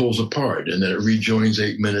it pulls apart, and then it rejoins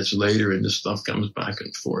 8 minutes later, and this stuff comes back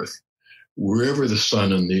and forth. Wherever the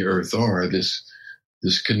sun and the Earth are, this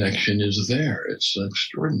connection is there. It's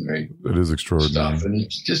extraordinary. It is extraordinary stuff, and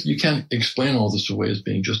it's just, you can't explain all this away as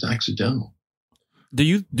being just accidental. Do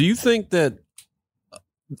you think that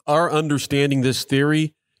our understanding this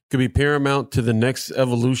theory could be paramount to the next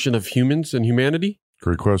evolution of humans and humanity?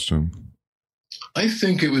 Great question. I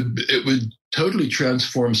think it would totally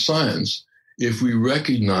transform science if we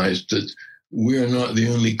recognized that we are not the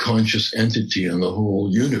only conscious entity in the whole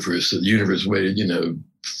universe. That the universe waited,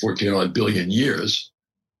 14 odd billion years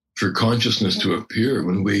for consciousness to appear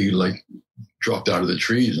when we dropped out of the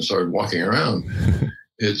trees and started walking around.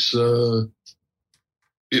 It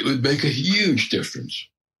would make a huge difference.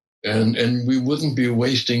 And we wouldn't be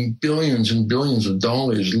wasting billions and billions of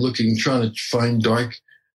dollars trying to find dark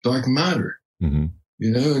matter. Mm-hmm.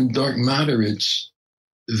 In dark matter, it's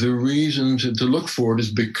the reason to look for it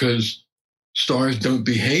is because stars don't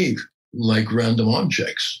behave like random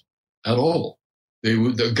objects at all.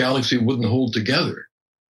 The galaxy wouldn't hold together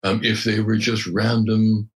if they were just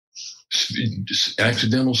random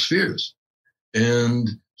accidental spheres. And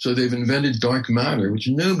so they've invented dark matter, which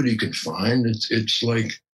nobody can find. It's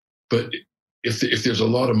like, but if there's a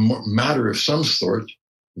lot of matter of some sort,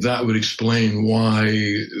 that would explain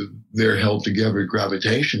why they're held together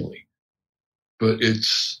gravitationally. But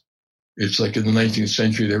it's like in the 19th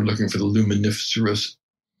century, they were looking for the luminiferous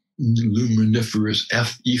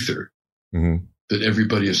ether that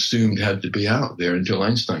everybody assumed had to be out there until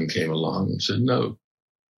Einstein came along and said, no,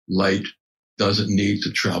 light doesn't need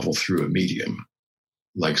to travel through a medium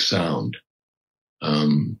like sound.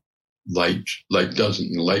 Light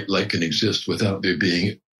can exist without there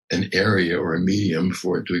being an area or a medium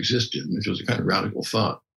for it to exist in, which was a kind of radical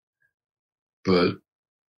thought. But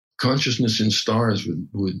consciousness in stars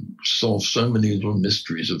would solve so many little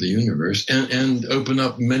mysteries of the universe and open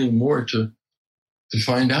up many more to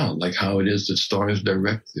find out, like how it is that stars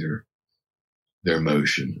direct their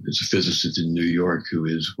motion. There's a physicist in New York who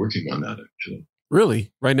is working on that, actually.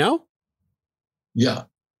 Really? Right now? Yeah.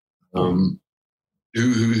 Who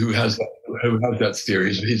has that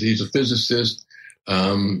theory. He's a physicist.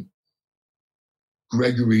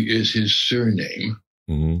 Gregory is his surname,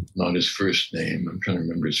 not his first name. I'm trying to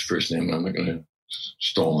remember his first name. I'm not going to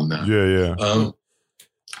stall on that. Yeah.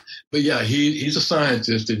 But yeah, he's a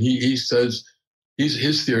scientist, and he says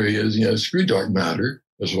his theory is, screw dark matter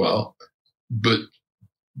as well, but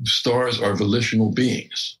stars are volitional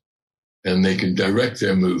beings, and they can direct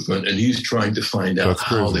their movement. And he's trying to find out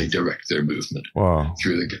how they direct their movement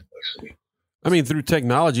through the galaxy. I mean, through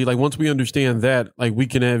technology, once we understand that, we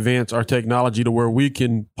can advance our technology to where we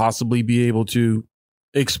can possibly be able to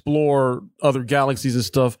explore other galaxies and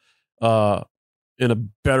stuff in a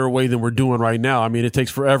better way than we're doing right now. I mean, it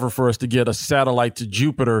takes forever for us to get a satellite to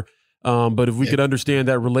Jupiter. But if we could understand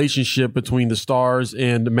that relationship between the stars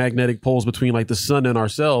and the magnetic poles between the sun and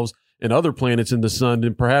ourselves and other planets in the sun,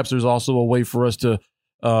 then perhaps there's also a way for us to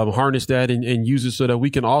harness that and use it so that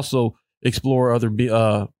we can also explore other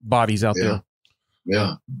bodies out there.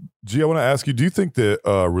 Yeah. Gee, I want to ask you, do you think that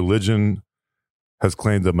religion has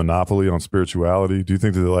claimed a monopoly on spirituality? Do you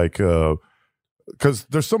think that like because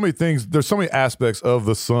there's so many things, there's so many aspects of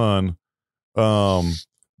the sun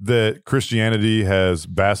that Christianity has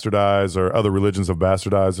bastardized or other religions have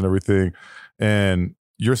bastardized and everything, and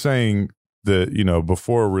you're saying that, you know,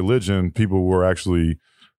 before religion, people were actually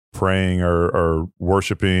praying or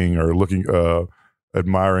worshiping or looking,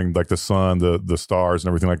 admiring like the sun, the stars and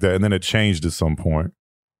everything like that. And then it changed at some point.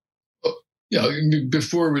 Yeah.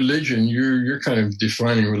 Before religion, you're kind of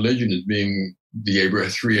defining religion as being the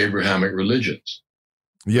three Abrahamic religions.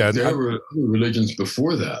 Yeah. There were other religions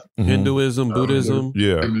before that. Hinduism, Buddhism.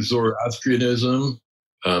 There was Zoroastrianism,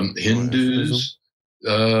 Hindus,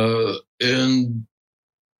 and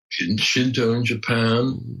in Shinto in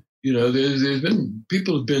Japan. You know, there's been,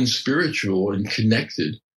 people have been spiritual and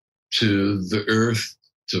connected to the earth,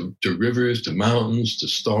 to rivers, to mountains, to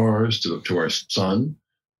stars, to our sun.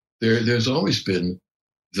 There's always been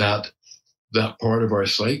that part of our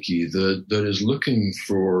psyche that is looking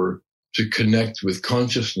to connect with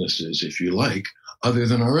consciousnesses, if you like, other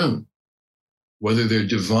than our own, whether they're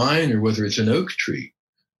divine or whether it's an oak tree.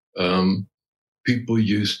 People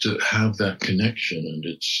used to have that connection, and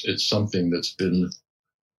it's something that's been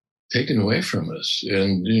taken away from us.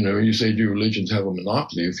 And, you know, you say, do religions have a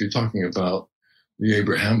monopoly? If you're talking about the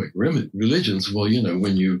Abrahamic religions, well, you know,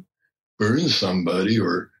 when you burn somebody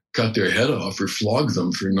or cut their head off or flog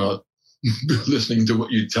them for not listening to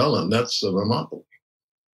what you tell them, that's a monopoly.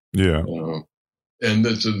 Yeah. And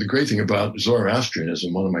the great thing about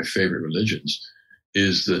Zoroastrianism, one of my favorite religions,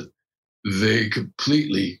 is that they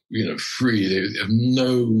completely, you know, free. They have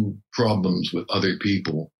no problems with other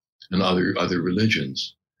people and other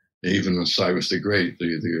religions. Even when Cyrus the Great,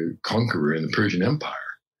 the conqueror in the Persian Empire,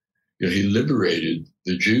 you know, he liberated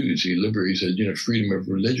the Jews. He said, you know, freedom of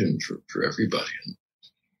religion for everybody,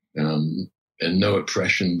 and no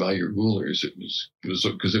oppression by your rulers. It was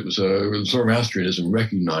because Zoroastrianism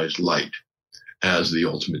recognized light as the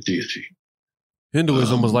ultimate deity.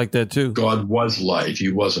 Hinduism was like that too. God was light.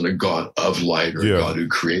 He wasn't a God of light or a God who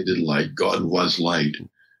created light. God was light,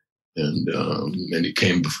 and he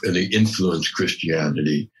came and he influenced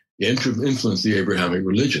Christianity. He influenced the Abrahamic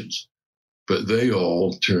religions, but they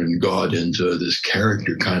all turned God into this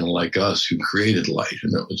character kind of like us who created light,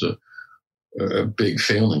 and that was a big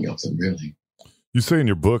failing of them, really. You say in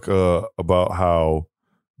your book about how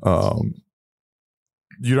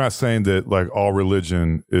you're not saying that like all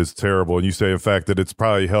religion is terrible, and you say in fact that it's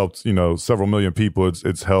probably helped, you know, several million people.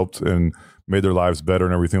 It's helped and made their lives better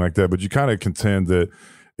and everything like that. But you kind of contend that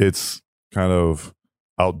it's kind of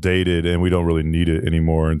outdated and we don't really need it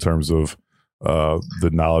anymore in terms of the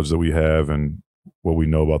knowledge that we have and what we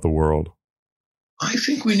know about the world. I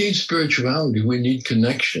think we need spirituality. We need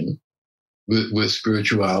connection with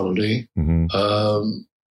spirituality.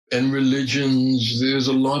 And religions, there's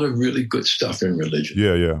a lot of really good stuff in religion.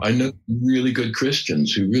 Yeah. I know really good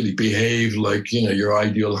Christians who really behave like, you know, your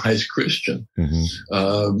idealized Christian.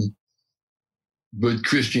 But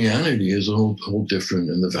Christianity is a whole different,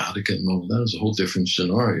 and the Vatican and all that is a whole different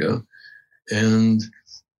scenario. And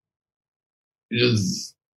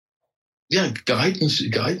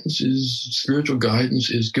spiritual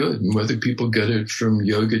guidance is good. And whether people get it from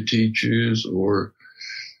yoga teachers or,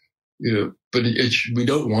 you know, but we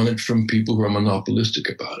don't want it from people who are monopolistic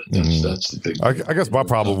about it. That's the big thing. I guess my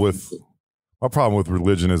problem with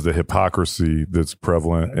religion is the hypocrisy that's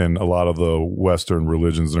prevalent in a lot of the Western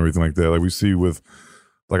religions and everything like that. Like we see with,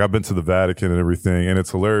 like I've been to the Vatican and everything, and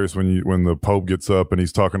it's hilarious when the Pope gets up and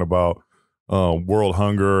he's talking about world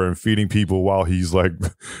hunger and feeding people while he's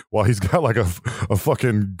got like a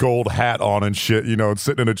fucking gold hat on and shit, you know, and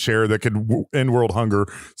sitting in a chair that could end world hunger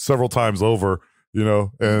several times over, you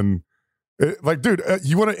know, and. Like, dude,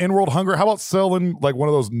 you want to end world hunger? How about selling like one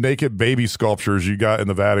of those naked baby sculptures you got in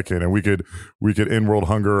the Vatican, and we could end world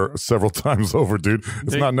hunger several times over, dude.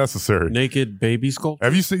 It's not necessary. Naked baby sculpture?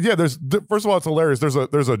 Have you seen? Yeah, first of all, it's hilarious.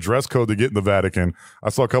 There's a dress code to get in the Vatican. I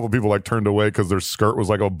saw a couple people like turned away because their skirt was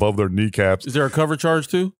like above their kneecaps. Is there a cover charge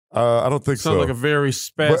too? I don't think so. Sounds like a very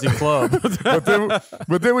spazzy club.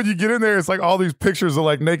 but then when you get in there, it's like all these pictures of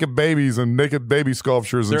like naked babies and naked baby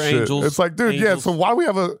sculptures and They're shit. Angels. It's like, dude, yeah. So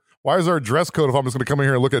why is there a dress code if I'm just going to come in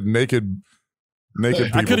here and look at naked people?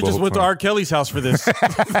 I could have just went to R. Kelly's house for this.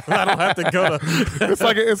 I don't have to go to.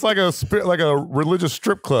 It's like a religious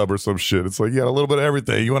strip club or some shit. It's like you got a little bit of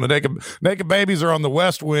everything. You want to naked babies are on the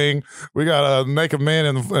West Wing. We got a naked man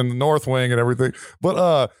in the North Wing and everything.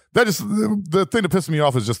 But that just the thing that pisses me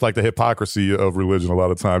off is just like the hypocrisy of religion. A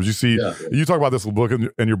lot of times you see you talk about this book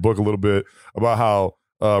in your book a little bit about how.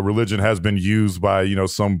 Religion has been used by, you know,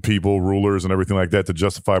 some people, rulers and everything like that to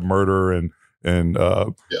justify murder and and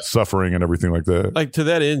suffering and everything like that. Like to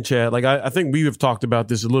that end, Chad, like I think we have talked about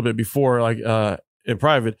this a little bit before, like in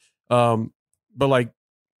private. But like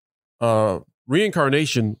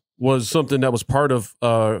reincarnation was something that was part of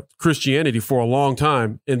Christianity for a long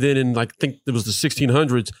time. And then in like, I think it was the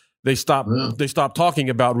 1600s, they stopped talking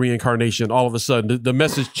about reincarnation all of a sudden. The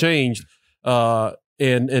message changed and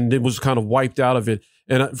it was kind of wiped out of it.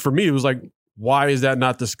 And for me, it was like, why is that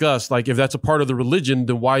not discussed? Like, if that's a part of the religion,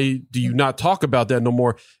 then why do you not talk about that no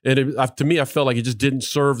more? And to me, I felt like it just didn't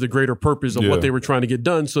serve the greater purpose of what they were trying to get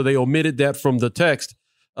done. So they omitted that from the text,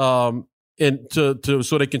 and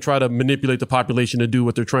so they can try to manipulate the population to do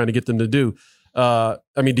what they're trying to get them to do. I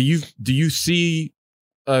mean, do you see,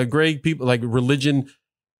 Greg, people like religion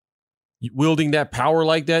wielding that power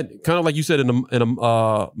like that, kind of like you said, in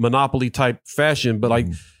a monopoly type fashion, but like.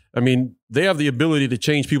 I mean, they have the ability to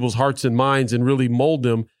change people's hearts and minds and really mold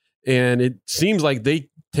them. And it seems like they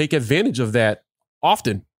take advantage of that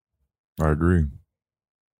often. I agree.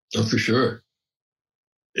 Oh, for sure.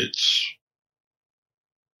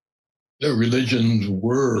 Religions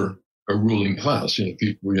were a ruling class.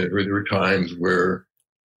 There were times where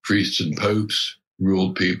priests and popes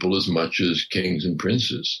ruled people as much as kings and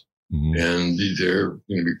princes. Mm-hmm. And they're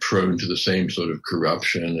going to be prone to the same sort of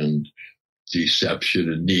corruption and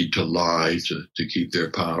deception and need to lie to keep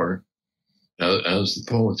their power, as the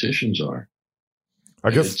politicians are.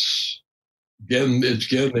 I guess they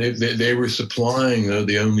were supplying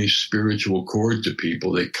the only spiritual cord to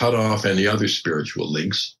people. They cut off any other spiritual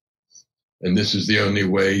links, and this is the only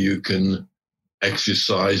way you can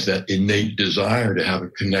exercise that innate desire to have a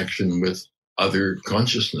connection with other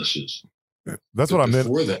consciousnesses. That's what I meant.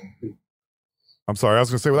 I'm sorry. I was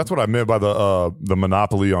going to say, well, that's what I meant by the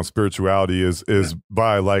monopoly on spirituality is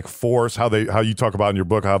by like force, how you talk about in your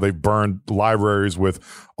book, how they burned libraries with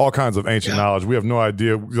all kinds of ancient knowledge. We have no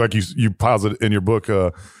idea, like you posit in your book,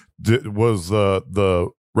 was the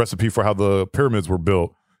recipe for how the pyramids were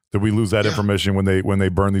built. Did we lose that information when they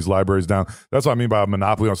burn these libraries down? That's what I mean by a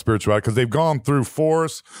monopoly on spirituality, because they've gone through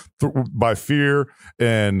force, by fear,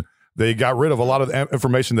 and they got rid of a lot of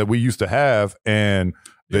information that we used to have, and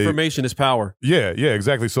information is power. Yeah,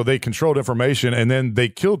 exactly. So they controlled information, and then they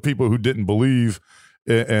killed people who didn't believe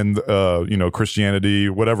in Christianity,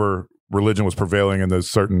 whatever religion was prevailing in the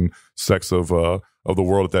certain sects of the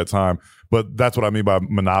world at that time. But that's what I mean by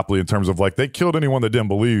monopoly, in terms of like they killed anyone that didn't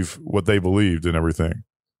believe what they believed and everything.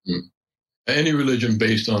 Any religion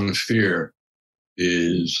based on fear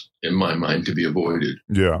is, in my mind, to be avoided.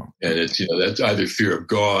 Yeah, and it's that's either fear of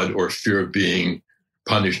God or fear of being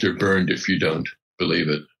punished or burned if you don't believe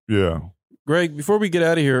it. Yeah. Greg, before we get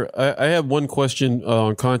out of here, I have one question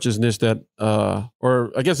on consciousness that,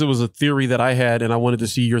 or I guess it was a theory that I had, and I wanted to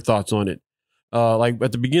see your thoughts on it. Like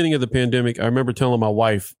at the beginning of the pandemic, I remember telling my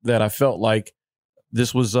wife that I felt like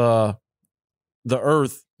this was the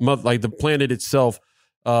Earth, like the planet itself,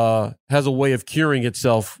 has a way of curing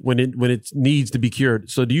itself when it needs to be cured.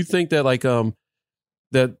 So do you think that like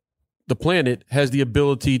that the planet has the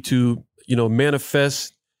ability to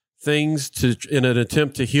manifest things in an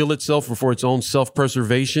attempt to heal itself or for its own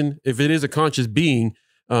self-preservation? If it is a conscious being,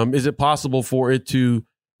 is it possible for it to,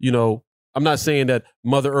 I'm not saying that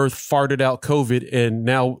Mother Earth farted out COVID and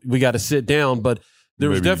now we got to sit down, but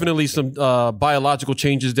there was definitely some biological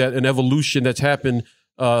changes and evolution that's happened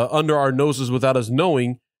under our noses without us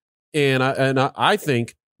knowing. And I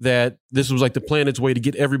think that this was like the planet's way to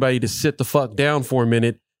get everybody to sit the fuck down for a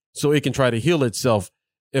minute so it can try to heal itself.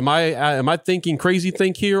 Am I thinking crazy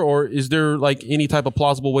think here, or is there like any type of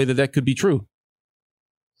plausible way that could be true?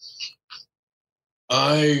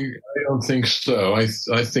 I don't think so. I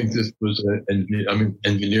think this was an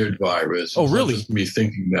engineered virus. Oh, really? It's not just me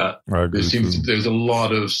thinking that. There's a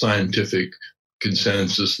lot of scientific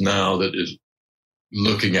consensus now that is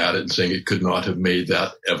looking at it and saying it could not have made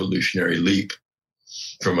that evolutionary leap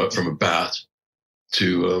from a bat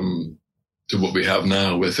to what we have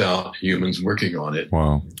now without humans working on it.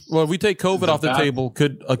 Wow. Well, if we take COVID off the table,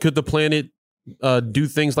 could the planet do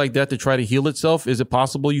things like that to try to heal itself? Is it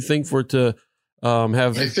possible, you think, for it to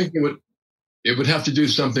have? I think it would have to do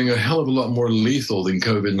something a hell of a lot more lethal than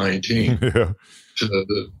COVID-19. Yeah.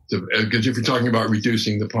 Because if you're talking about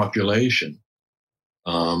reducing the population,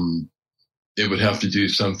 it would have to do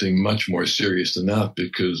something much more serious than that,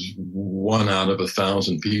 because 1 out of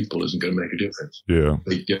 1,000 people isn't going to make a difference. Yeah,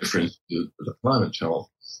 big difference to the planet's health.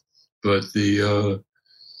 But the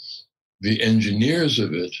engineers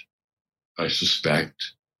of it, I suspect,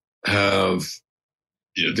 have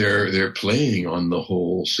they're playing on the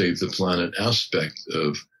whole save the planet aspect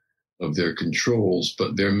of their controls.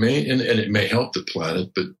 But their main and it may help the planet,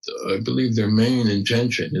 but I believe their main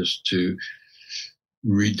intention is to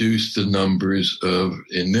reduce the numbers of,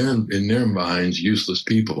 in their minds, useless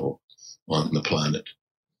people on the planet.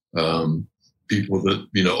 People that,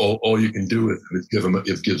 all you can do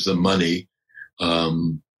is gives them money,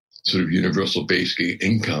 sort of universal basic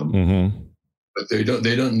income. Mm-hmm. But they don't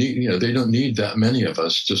need that many of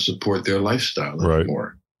us to support their lifestyle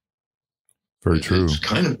anymore. Very true. It's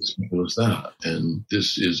kind of as simple as that. And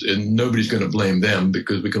nobody's going to blame them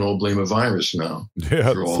because we can all blame a virus now.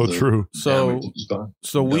 Yeah, so true. So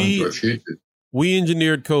we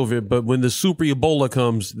engineered COVID, but when the super Ebola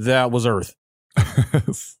comes, that was Earth.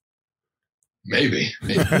 Maybe.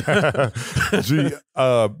 Gee,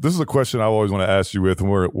 this is a question I always want to ask you with, and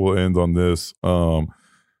we'll end on this.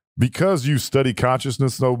 Because you study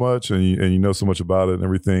consciousness so much and you know so much about it and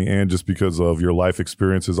everything, and just because of your life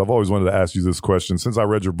experiences, I've always wanted to ask you this question since I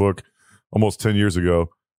read your book almost 10 years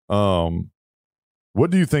ago.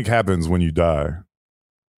 What do you think happens when you die?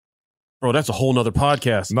 Bro, that's a whole nother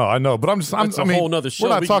podcast. No, I know, but I'm a whole nother show.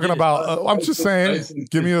 We're not talking about, I'm just saying,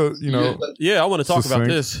 give me a, Yeah, I want to talk about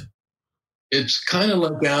this. It's kind of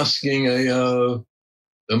like asking a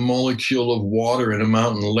molecule of water in a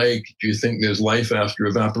mountain lake, do you think there's life after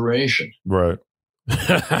evaporation? Right.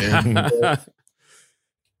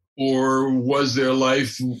 Or was there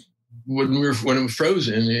life when it was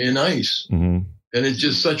frozen in ice? Mm-hmm. And it's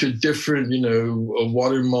just such a different, a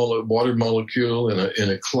water molecule in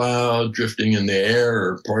a cloud drifting in the air,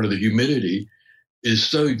 or part of the humidity, is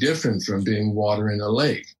so different from being water in a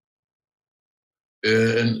lake.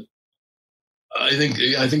 And I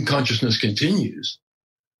think consciousness continues.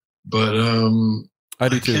 But I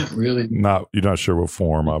do too. Can't really. You're not sure what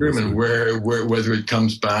form, obviously. Whether it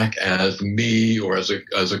comes back as me or as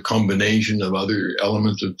a combination of other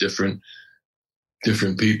elements of different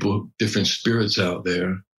people, different spirits out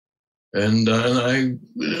there, and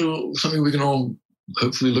something we can all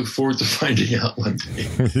hopefully look forward to finding out one day.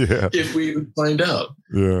 Yeah. If we even find out.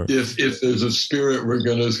 Yeah. If there's a spirit, we're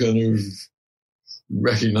going to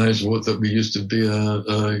recognize that we used to be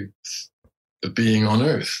a being on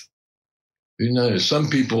Earth. Some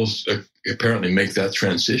people apparently make that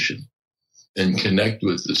transition and connect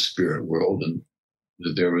with the spirit world. And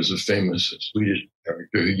there was a famous Swedish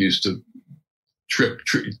character who used to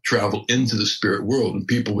travel into the spirit world, and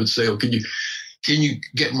people would say, "Oh, can you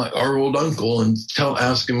get our old uncle and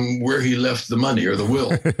ask him where he left the money or the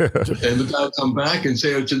will?" And the guy would come back and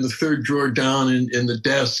say, "Oh, it's in the third drawer down in the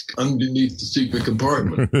desk underneath the secret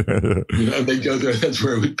compartment." And they go there. That's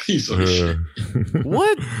where it would be.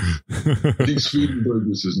 What? I think Swedenborg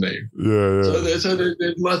was his name. Yeah. So there's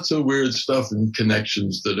lots of weird stuff and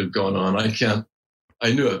connections that have gone on. I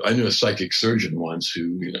knew a psychic surgeon once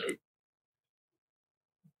who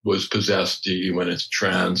was possessed. He went into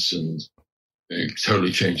trance and he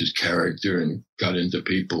totally changed his character and got into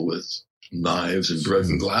people with knives and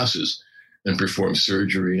broken glasses and performed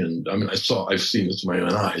surgery. And I mean, I've seen this with my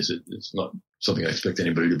own eyes. It's not something I expect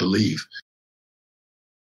anybody to believe.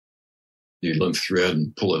 Needle and thread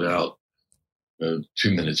and pull it out 2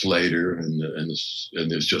 minutes later, and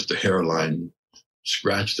there's just a hairline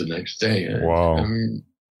scratch the next day. Wow. I mean,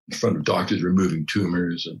 in front of doctors removing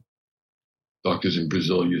tumors, and doctors in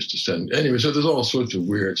Brazil used to send. Anyway, so there's all sorts of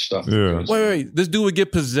weird stuff. Yeah. Wait. This dude would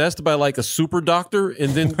get possessed by like a super doctor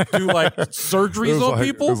and then do like surgeries on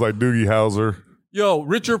people? It was like Doogie Howser. Yo,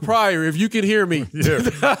 Richard Pryor, if you can hear me,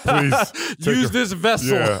 please use this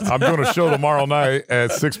vessel. Yeah, I'm doing a show tomorrow night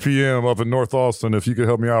at 6 p.m. up in North Austin. If you could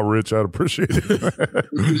help me out, Rich, I'd appreciate it.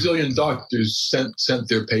 Brazilian doctors sent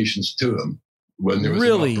their patients to him when there was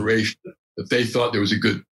an operation. If they thought there was a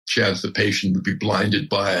good chance the patient would be blinded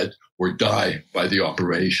by it or die by the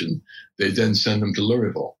operation, they then send them to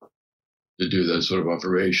Louisville to do those sort of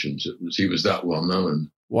operations. He was that well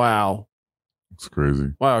known. Wow. It's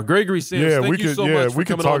crazy. Wow, Gregory Sams, thank you so much for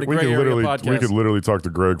coming on the Gray Area Podcast. We could literally talk to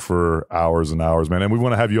Greg for hours and hours, man. And we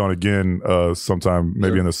want to have you on again sometime,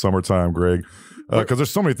 maybe in the summertime, Greg, because there's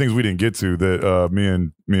so many things we didn't get to that me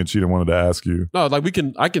and Cheatham wanted to ask you. No, like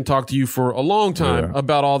I can talk to you for a long time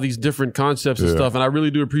about all these different concepts and stuff, and I really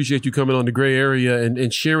do appreciate you coming on the Gray Area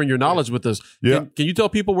and sharing your knowledge with us. Yeah. Can you tell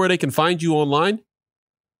people where they can find you online?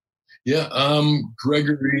 Yeah,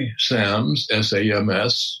 Gregory Sams,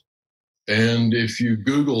 Sams. And if you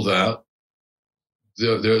Google that,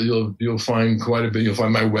 you'll find quite a bit. You'll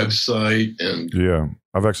find my website, and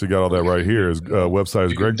I've actually got all that right here. His website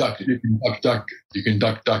is Greg. You can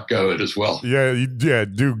DuckDuckGo it as well. Yeah,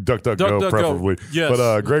 do DuckDuckGo preferably. Yes.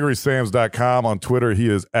 But GregorySams.com on Twitter, he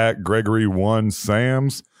is at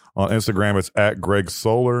Gregory1Sams. On Instagram, it's at Greg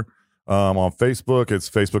Solar. On Facebook, it's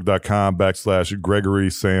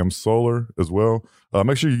Facebook.com/Gregory Sams Solar as well.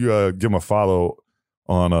 Make sure you give him a follow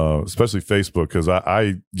especially Facebook, because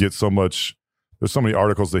I get so much. There's so many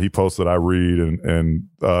articles that he posts that I read and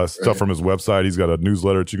stuff from his website. He's got a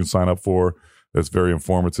newsletter that you can sign up for that's very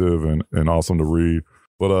informative and awesome to read.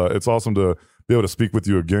 But it's awesome to be able to speak with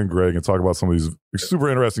you again, Greg, and talk about some of these super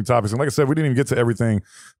interesting topics. And like I said, we didn't even get to everything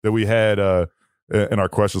that we had in our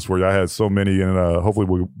questions for you. I had so many, and hopefully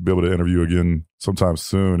we'll be able to interview you again sometime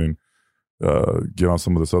soon and get on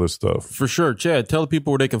some of this other stuff. For sure. Chad, tell the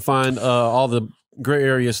people where they can find all the gray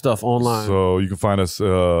area stuff online. So you can find us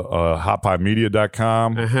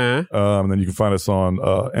hotpiemedia.com. And then you can find us on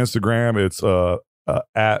Instagram. It's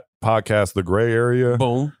at podcast The Gray Area.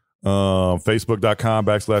 Boom.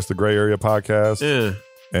 Facebook.com/The Gray Area Podcast. Yeah.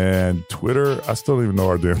 And Twitter, I still don't even know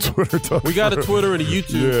our damn Twitter. We got a Twitter and a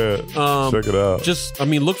YouTube. Yeah. Check it out.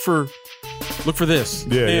 Look for this.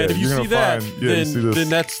 Yeah, and if you see that, then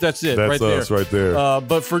that's it. That's right us there. Right there.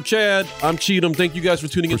 But for Chad, I'm Cheatham. Thank you guys for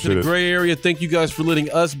tuning into The Gray Area. Thank you guys for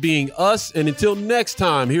letting us being us. And until next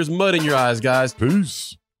time, here's mud in your eyes, guys.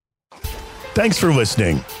 Peace. Thanks for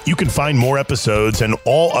listening. You can find more episodes and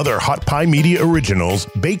all other Hot Pie Media originals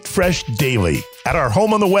baked fresh daily at our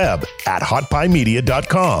home on the web at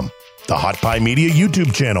hotpiemedia.com, the Hot Pie Media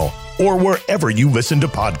YouTube channel, or wherever you listen to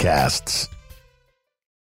podcasts.